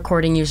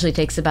recording usually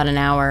takes about an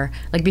hour.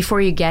 Like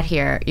before you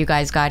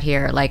guys got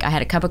here, like I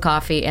had a cup of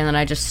coffee and then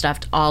I just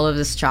stuffed all of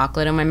this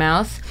chocolate in my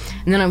mouth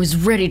and then I was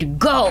ready to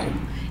go.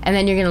 And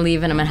then you're gonna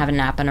leave and I'm gonna have a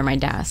nap under my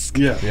desk.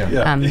 Yeah.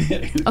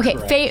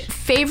 Okay,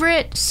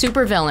 favorite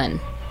supervillain.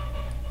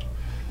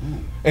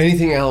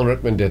 Anything Alan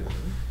Rickman did.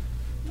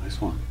 Nice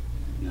one.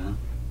 Yeah.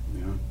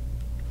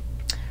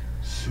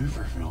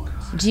 Super villains.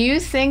 Do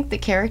you think the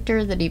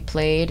character that he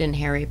played in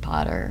Harry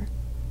Potter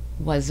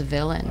was a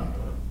villain?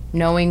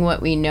 Knowing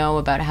what we know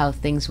about how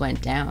things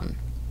went down.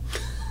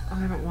 I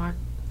haven't watched.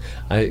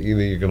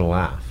 You're gonna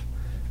laugh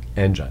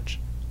and judge.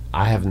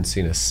 I haven't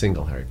seen a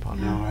single Harry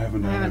Potter. No, I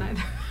haven't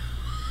either.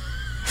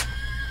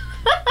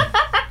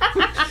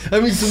 I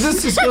mean, so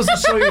this just goes to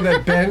show you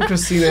that Ben,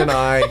 Christina, and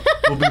I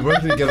will be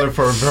working together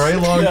for a very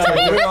long time,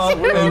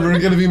 and we're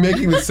going to be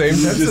making the same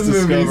types of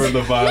movies. Discovered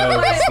the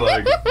violence,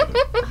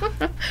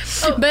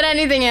 But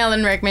anything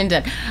Alan Rickman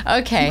did.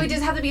 Okay. Wait,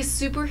 does it have to be a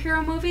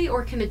superhero movie,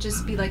 or can it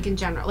just be like in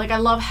general? Like I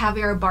love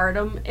Javier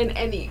Bardem in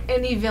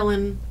any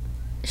villain.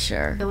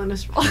 Sure.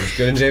 Villainous role. He's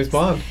good in James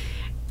Bond.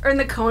 Or in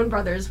the Coen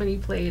Brothers when he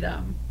played.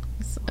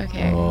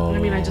 Okay. I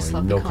mean, I just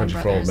love No the Coen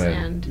Country for Old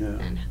Brothers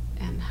Men.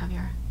 and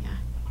Javier. Yeah.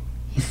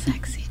 He's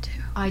sexy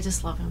too. I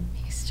just love him.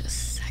 He's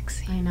just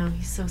sexy. I know,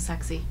 he's so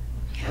sexy.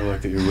 I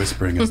like that you're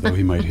whispering as though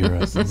he might hear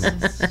us.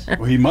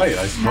 Well, he might,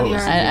 I suppose.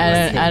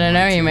 I don't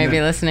know. You might be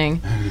listening.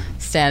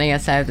 Standing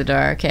outside the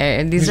door.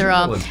 Okay. These are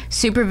all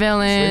super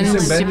villains,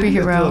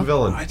 superhero.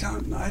 Villain. I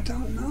don't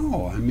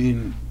know. I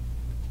mean,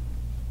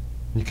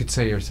 you could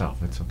say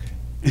yourself. It's okay.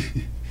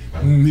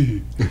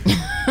 me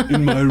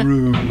in my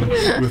room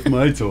with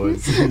my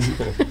toys.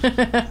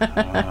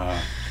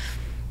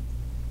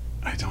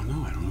 I don't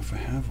know. I don't know if I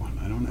have one.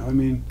 I don't know. I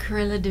mean,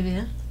 Cruella de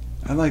Vil.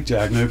 I like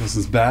Jack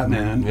Nicholson's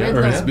Batman,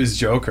 or his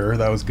Joker.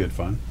 That was good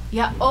fun.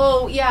 Yeah.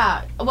 Oh,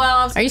 yeah. Well,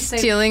 I was Are you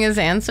stealing his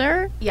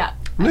answer? Yeah.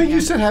 No,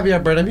 you said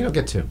Javier Bardem. You don't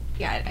get to.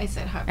 Yeah, I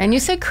said Javier. And you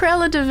said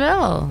Cruella de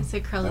Vil. I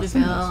said Cruella de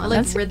Vil. I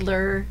like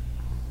Riddler.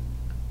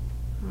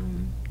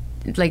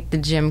 Like the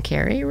Jim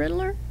Carrey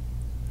Riddler?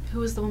 Who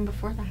was the one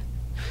before that?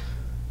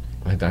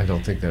 I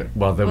don't think that.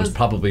 Well, there was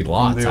probably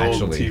lots,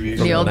 actually.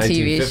 The old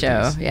TV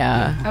show,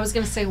 yeah. I was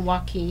going to say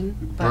Joaquin.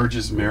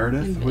 Burgess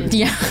Meredith?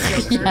 Yeah.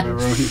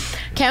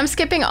 Okay, I'm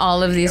skipping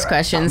all of these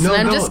questions, and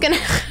I'm just going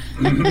to...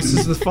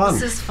 This is fun.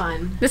 This is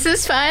fun. This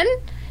is fun?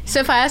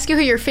 So if I ask you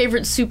who your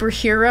favorite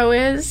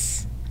superhero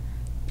is,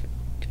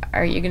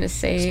 are you going to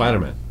say...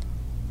 Spider-Man.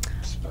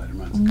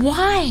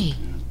 Why?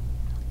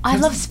 I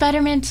love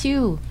Spider-Man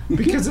too.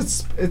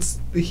 Because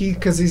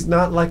he's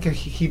not like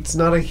he's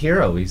not a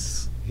hero.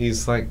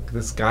 He's like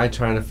this guy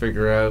trying to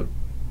figure out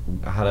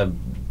how to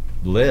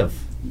live.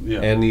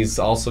 Yeah. And he's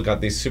also got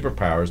these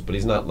superpowers, but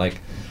he's not like,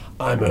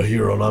 I'm a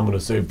hero and I'm going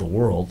to save the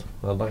world.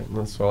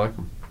 That's why I like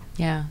him.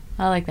 Yeah,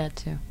 I like that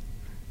too.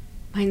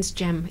 Mine's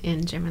Jem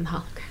in Jem and the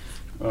Hologram.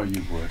 Oh,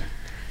 you would.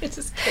 It's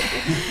just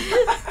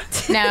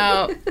kidding.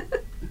 Now,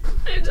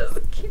 I'm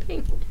just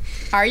kidding.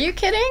 Are you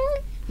kidding?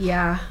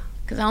 Yeah.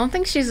 Because I don't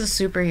think she's a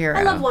superhero.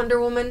 I love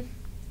Wonder Woman.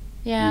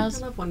 Yeah. I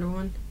love Wonder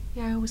Woman.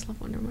 Yeah, I always love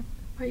Wonder Woman.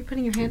 Why are you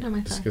putting your hand on my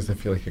thigh? Just because I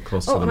feel like you're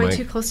close to the mic. Oh, am I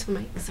too close to the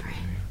mic? Sorry.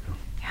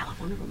 Yeah, I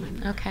love Wonder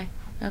Woman. Okay.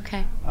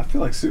 I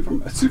feel like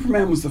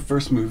Superman was the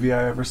first movie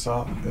I ever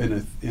saw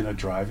in a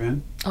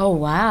drive-in. Oh,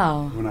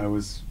 wow. When I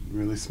was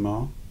really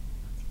small.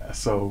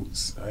 So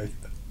I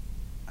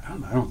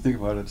don't know. I don't think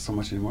about it so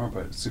much anymore,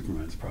 but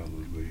Superman's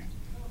probably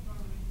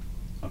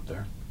up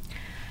there.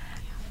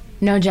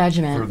 No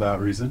judgment. For that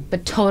reason.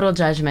 But total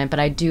judgment. But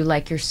I do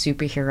like your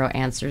superhero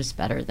answers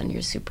better than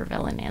your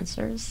supervillain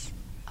answers.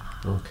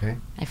 Okay.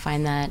 I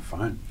find that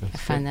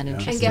interesting.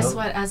 And guess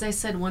what? As I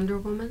said, Wonder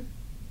Woman.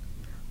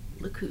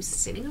 Look who's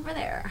sitting over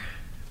there.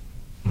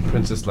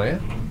 Princess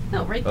Leia?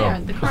 No, right there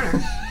in the corner.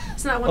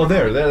 It's not Wonder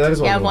Woman. That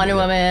is Wonder Woman. Yeah, Wonder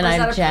Woman. I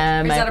have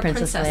Jem. I have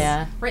Princess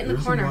Leia. Right in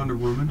the corner. Wonder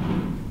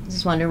Woman.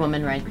 There's Wonder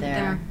Woman right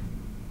there.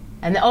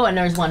 And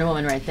there's Wonder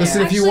Woman right there.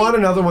 Listen, if you want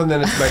another one,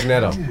 then it's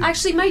Magneto.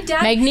 Actually, my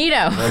dad...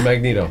 Magneto.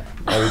 Magneto.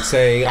 I would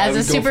say... As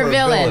a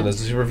supervillain.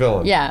 As a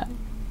supervillain. Yeah.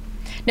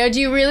 Now,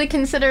 do you really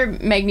consider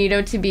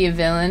Magneto to be a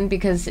villain?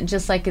 Because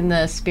just like in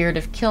the spirit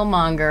of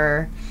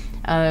Killmonger,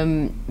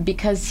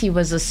 because he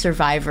was a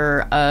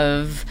survivor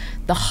of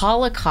the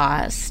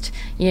Holocaust,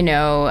 I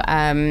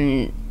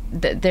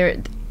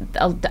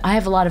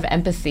have a lot of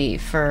empathy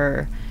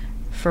for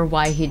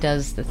why he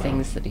does the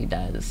things that he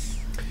does.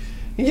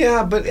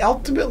 Yeah, but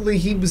ultimately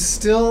he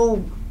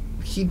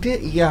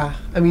did, yeah.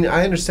 I mean,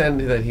 I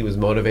understand that he was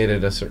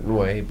motivated a certain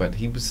way, but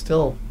he was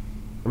still,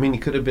 he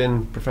could have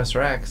been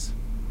Professor X.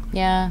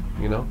 Yeah.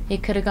 He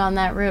could have gone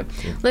that route.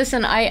 Yeah.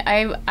 Listen,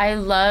 I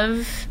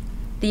love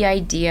the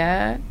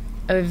idea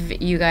of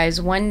you guys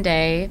one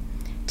day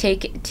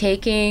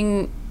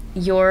taking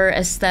your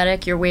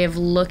aesthetic, your way of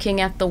looking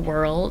at the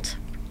world,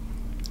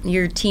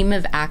 your team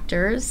of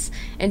actors,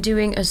 and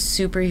doing a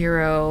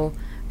superhero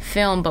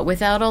film, but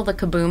without all the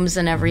kabooms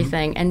and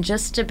everything, and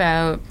just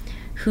about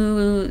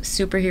who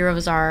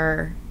superheroes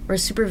are or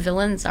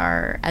supervillains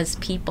are as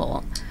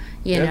people,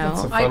 you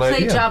know. I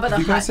played Jabba the Hutt. Have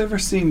you guys ever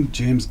seen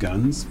James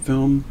Gunn's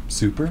film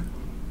Super?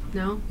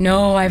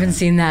 No, I haven't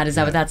seen that. Is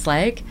that what that's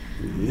like?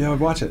 Yeah,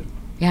 watch it.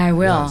 Yeah, I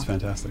will. Yeah, it's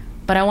fantastic.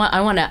 But I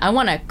want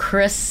a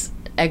Chris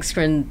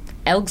Elstrand.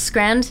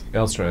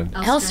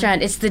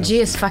 It's the G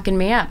is fucking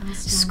me up.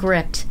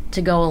 Script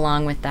to go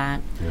along with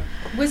that. Yeah.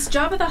 Was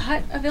Jabba the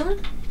Hutt a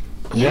villain?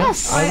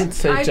 Yes. I would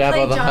say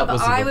Jabba the Hutt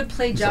was I would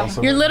play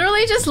Jabba. You're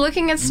literally just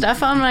looking at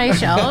stuff on my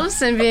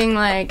shelves and being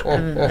like,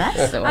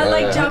 that's the I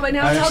like Jabba.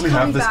 Now I it's all actually have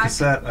coming this back.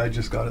 cassette. I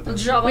just got it.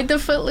 Jabba. with the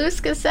Footloose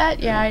cassette.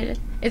 Yeah,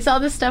 it's all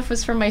this stuff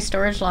was from my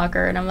storage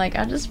locker, and I'm like,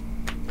 I'm just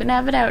gonna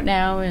have it out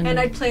now. And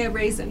I'd play a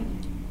raisin.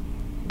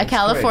 a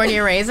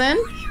California raisin.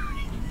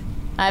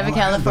 I have a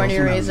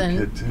California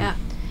raisin.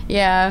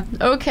 Yeah.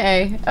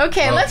 Okay.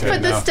 Let's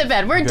put this to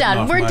bed. We're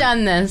done. We're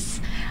done this.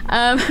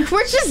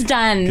 We're just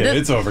done. Okay,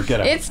 it's over.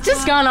 Get out. It's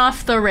just gone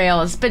off the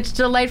rails, but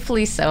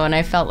delightfully so. And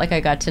I felt like I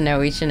got to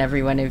know each and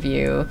every one of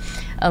you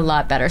a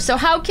lot better. So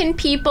how can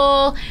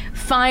people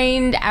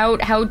find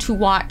out how to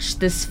watch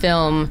this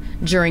film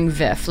during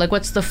VIFF? Like,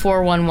 what's the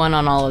 411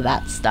 on all of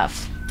that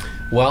stuff?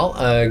 Well,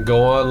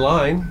 go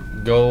online.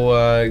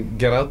 Go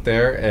get out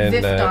there and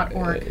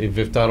VIFF.org.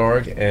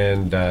 VIFF.org,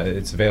 and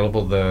it's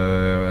available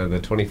the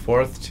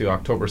 24th to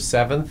October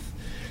 7th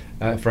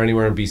for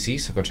anywhere in BC.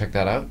 So go check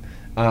that out.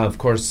 Of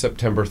course,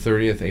 September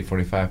 30th,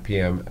 8:45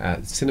 p.m.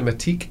 at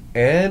Cinematique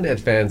and at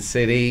Van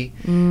City.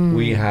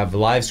 We have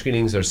live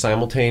screenings. They're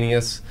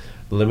simultaneous,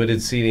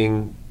 limited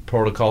seating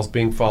protocols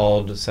being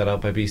followed, set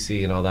out by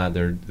BC and all that.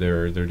 They're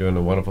doing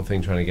a wonderful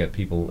thing trying to get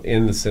people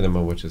in the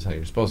cinema, which is how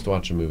you're supposed to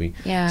watch a movie.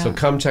 Yeah. So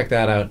come check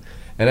that out.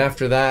 And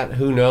after that,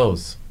 who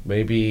knows?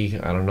 Maybe,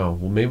 I don't know.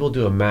 Well, maybe we'll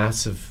do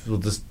we'll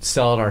just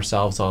sell it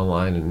ourselves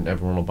online and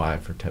everyone will buy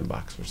it for $10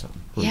 or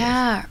something. Who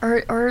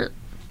knows?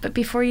 But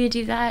before you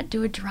do that,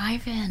 do a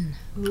drive-in.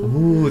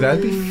 Ooh,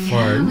 that'd be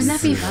fun. Wouldn't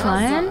that be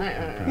fun?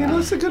 Yeah,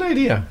 that's a good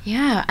idea.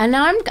 Yeah, and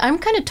now I'm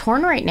kind of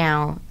torn right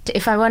now.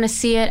 If I want to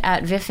see it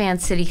at VIFF Van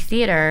City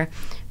Theater,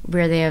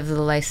 where they have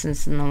the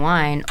license and the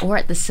wine, or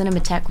at the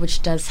Cinematheque,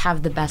 which does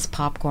have the best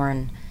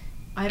popcorn.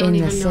 I don't in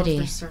even the know if city.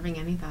 they're serving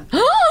any of that.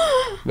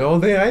 No,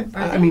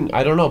 I mean,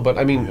 I don't know, but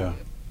I mean,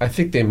 I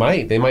think they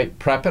might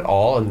prep it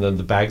all, and then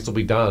the bags will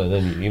be done, and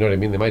then, you know what I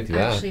mean? They might do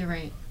that. Actually, you're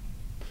right.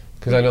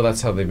 Because I know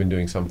that's how they've been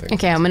doing something.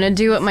 Okay, I'm going to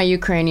do what my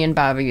Ukrainian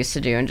baba used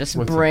to do and just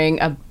bring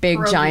a big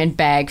giant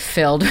bag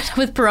filled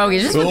with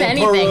pierogies, just with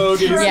anything.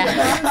 Pierogies.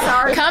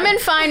 Yeah. Come and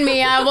find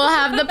me. I will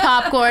have the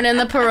popcorn and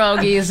the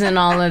pierogies and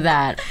all of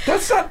that.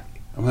 That's not...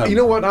 You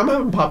know what? I'm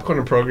having popcorn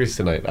and pierogies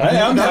tonight. I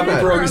am having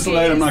pierogies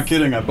tonight. I'm not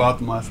kidding. I bought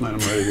them last night. I'm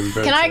ready to get in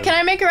bed. Can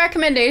I make a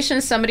recommendation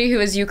to somebody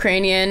who is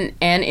Ukrainian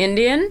and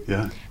Indian?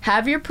 Yeah.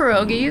 Have your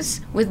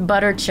pierogies with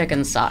butter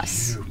chicken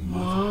sauce.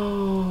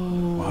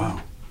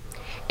 Wow.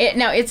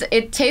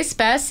 It tastes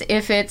best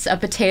if it's a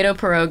potato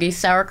pierogi,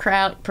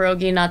 sauerkraut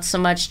pierogi, not so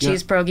much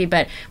cheese pierogi,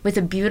 but with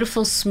a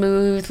beautiful,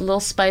 smooth, little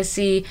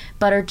spicy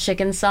buttered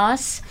chicken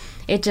sauce.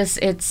 It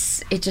just You know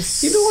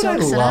what I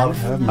soaks it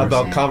love up.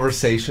 about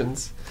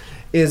conversations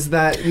is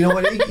that, you know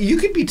what, you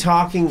could be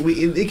talking,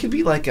 it could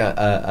be like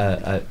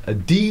a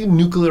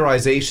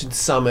denuclearization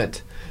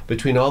summit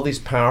between all these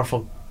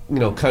powerful, you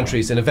know,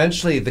 countries, and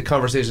eventually the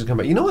conversations come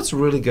back. You know what's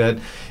really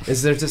good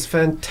is there's this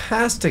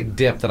fantastic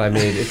dip that I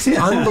made. It's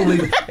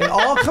unbelievable. It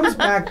all comes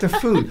back to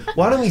food.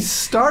 Why don't we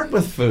start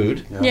with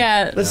food?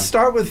 Yeah. Let's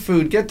start with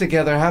food. Get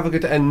together, have a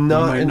good time, and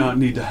not. We might not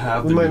need to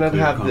have the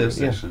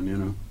conversation. You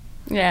know.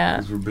 Yeah.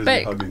 Because we're busy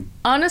but hugging.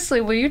 honestly,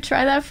 will you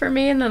try that for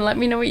me and then let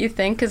me know what you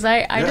think? Because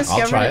I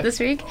discovered it this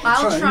week.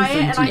 I'll try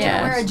it, and I too.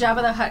 can wear a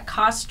Jabba the Hutt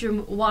costume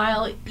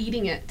while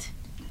eating it.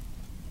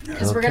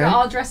 Because we're going to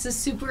all dress as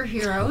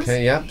superheroes.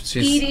 Okay, yep.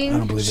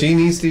 She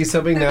needs to eat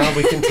something now.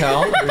 We can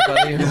tell.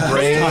 Everybody, her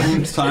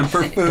brain. It's time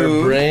for Her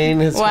food. brain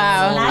is.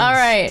 Wow. All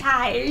right.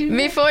 Time.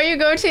 Before you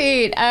go to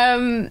eat,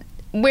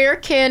 where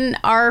can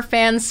our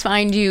fans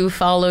find you,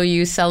 follow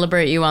you,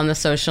 celebrate you on the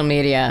social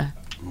media?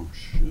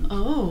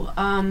 Oh,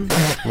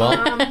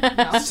 Well,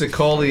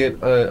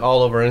 Sicoli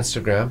all over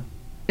Instagram.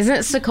 Isn't it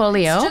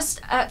Sicolio? It's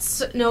just at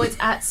it's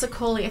at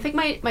Sicoli. I think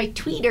my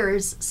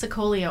Twitter's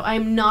Sicolio.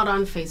 I'm not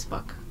on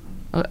Facebook.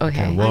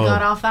 Okay. Whoa. I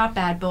got off that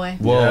bad boy.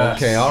 Whoa. Yes.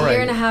 Okay. All right.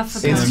 Year and a half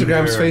ago.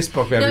 Instagram's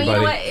Facebook, everybody. No, you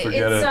know what?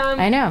 Forget It's it.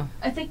 I know.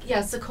 I think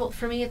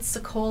for me it's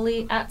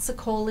Sicoli at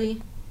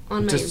Sicoli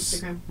on my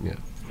Instagram. Yeah.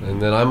 And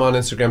then I'm on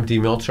Instagram, D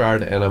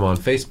Milchard, and I'm on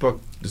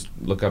Facebook. Just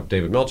look up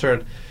David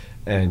Milchard,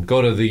 and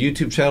go to the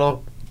YouTube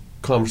channel,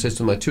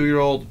 Conversation with My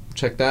 2-year-old.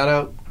 Check that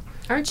out.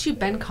 Aren't you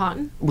Ben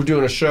Cotton? We're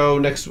doing a show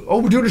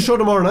we're doing a show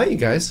tomorrow night, you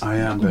guys. I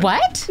am. Ben.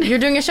 What? You're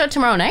doing a show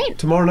tomorrow night?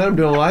 Tomorrow night I'm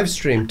doing a live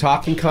stream,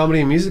 talking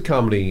comedy and music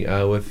comedy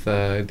with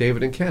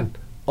David and Ken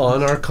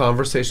on our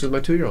Conversation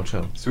with My 2-year-old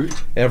channel. Sweet.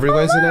 Every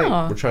Wednesday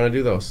wow. night. We're trying to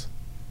do those.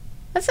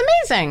 That's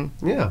amazing.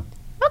 Yeah.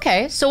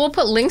 Okay, so we'll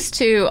put links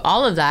to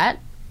all of that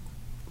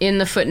in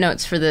the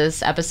footnotes for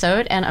this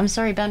episode. And I'm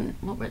sorry, Ben,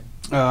 what were...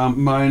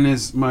 my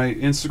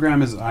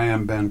Instagram is I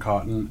am Ben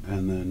Cotton,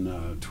 and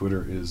then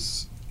Twitter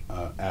is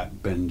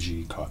at Ben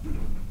G Cotton.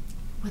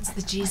 What's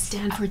the G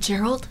stand for,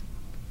 Gerald?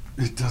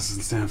 It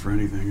doesn't stand for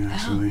anything,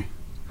 actually.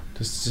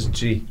 This is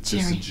G.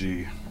 Just a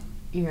G.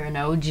 You're an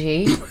OG.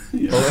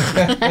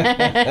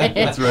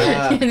 That's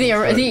right.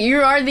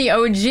 You are the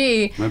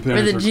OG. My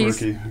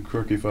parents were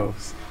quirky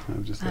folks.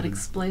 That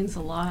explains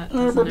a lot,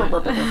 doesn't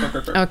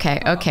it?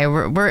 Okay,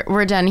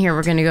 we're done here.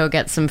 We're gonna go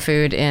get some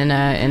food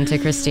into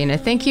Christina.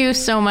 Thank you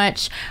so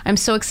much. I'm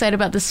so excited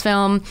about this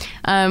film.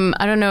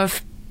 I don't know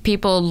if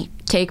people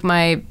take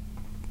my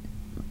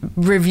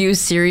reviews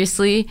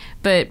seriously,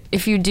 but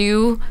if you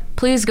do,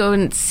 please go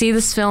and see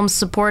this film,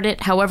 support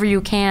it however you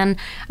can,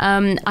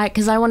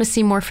 because I want to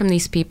see more from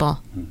these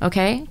people.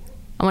 Okay,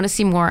 I want to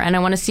see more, and I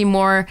want to see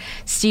more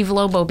Steve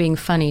Lobo being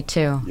funny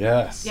too.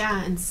 Yes.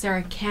 Yeah, and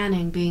Sarah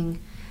Canning being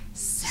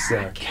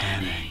Sarah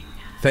Canning.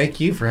 Thank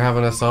you for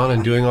having us on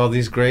and doing all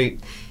these great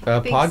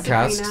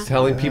podcasts, Sabrina.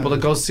 telling people to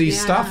go see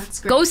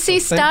stuff. Go see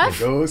stuff.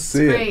 Go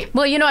see it.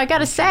 Well, I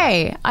gotta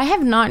say, I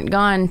have not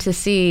gone to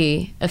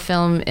see a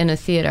film in a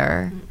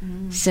theater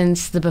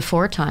since the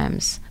before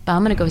times, but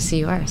I'm gonna go see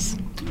yours.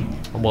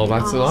 Well,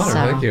 that's an honor.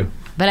 Thank you.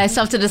 But I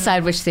still have to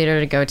decide which theater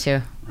to go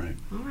to. Right.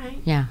 All right.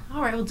 Yeah.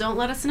 All right. Well, don't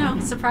let us know.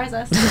 Surprise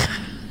us.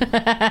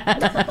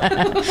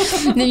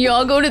 Then you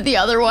all go to the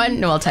other one.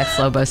 No, I'll text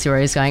Lobo, see where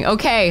he's going.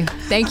 Okay.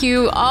 Thank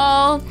you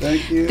all.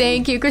 Thank you.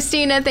 Thank you,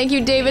 Christina. Thank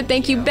you, David.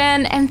 Thank you,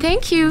 Ben. And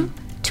thank you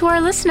to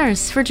our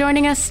listeners for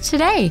joining us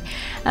today.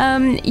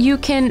 You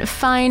can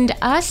find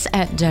us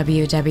at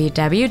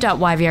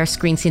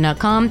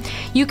www.yvrscreenscene.com.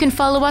 You can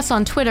follow us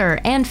on Twitter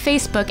and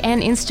Facebook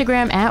and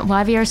Instagram at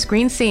YVR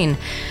Screen Scene.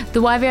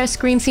 The YVR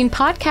Screen Scene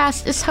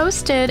podcast is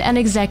hosted and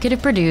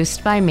executive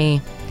produced by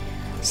me,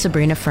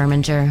 Sabrina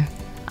Furminger.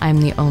 I'm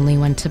the only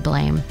one to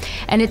blame.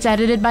 And it's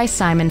edited by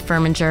Simon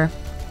Furminger.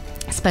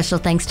 Special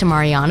thanks to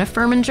Mariana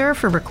Furminger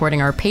for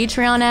recording our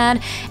Patreon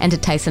ad, and to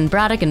Tyson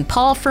Braddock and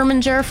Paul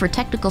Furminger for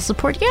technical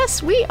support.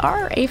 Yes, we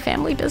are a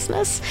family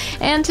business.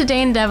 And to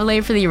Dane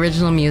Devilay for the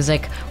original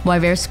music.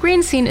 YVR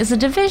Screen Scene is a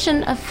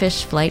division of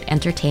Fish Flight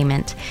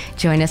Entertainment.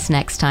 Join us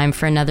next time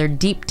for another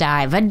deep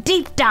dive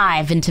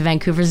into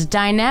Vancouver's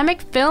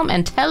dynamic film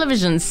and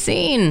television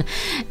scene.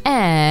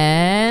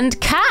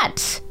 And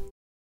cut!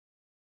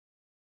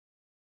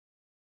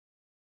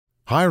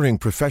 Hiring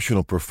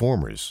professional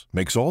performers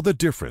makes all the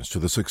difference to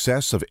the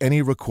success of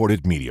any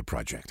recorded media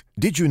project.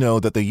 Did you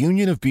know that the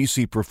Union of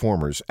BC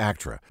Performers,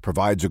 ACTRA,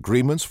 provides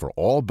agreements for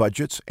all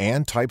budgets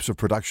and types of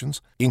productions,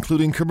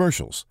 including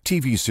commercials,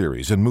 TV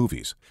series and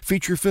movies,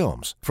 feature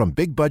films, from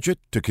big budget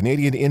to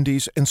Canadian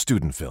indies and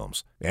student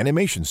films,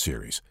 animation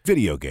series,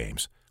 video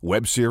games,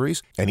 web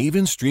series, and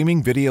even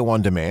streaming video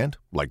on demand,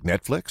 like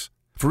Netflix?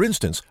 For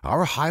instance,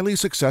 our highly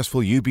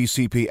successful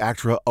UBCP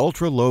ACTRA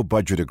ultra-low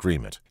budget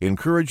agreement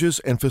encourages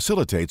and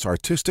facilitates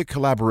artistic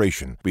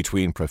collaboration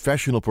between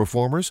professional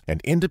performers and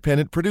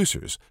independent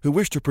producers who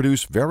wish to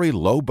produce very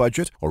low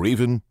budget or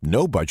even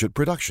no budget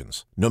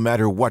productions. No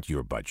matter what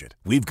your budget,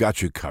 we've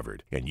got you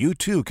covered, and you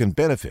too can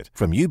benefit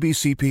from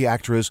UBCP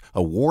ACTRA's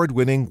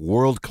award-winning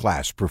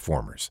world-class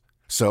performers.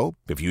 So,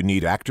 if you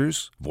need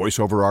actors,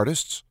 voiceover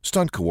artists,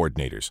 stunt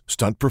coordinators,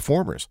 stunt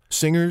performers,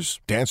 singers,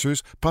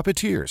 dancers,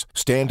 puppeteers,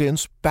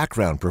 stand-ins,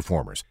 background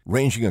performers,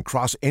 ranging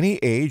across any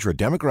age or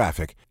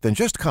demographic, then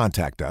just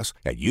contact us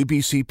at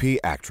UBCP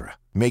ACTRA.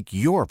 Make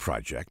your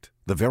project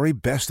the very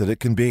best that it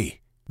can be.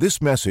 This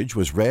message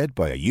was read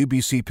by a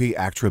UBCP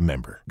ACTRA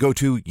member. Go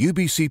to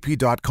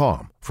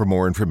ubcp.com for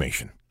more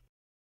information.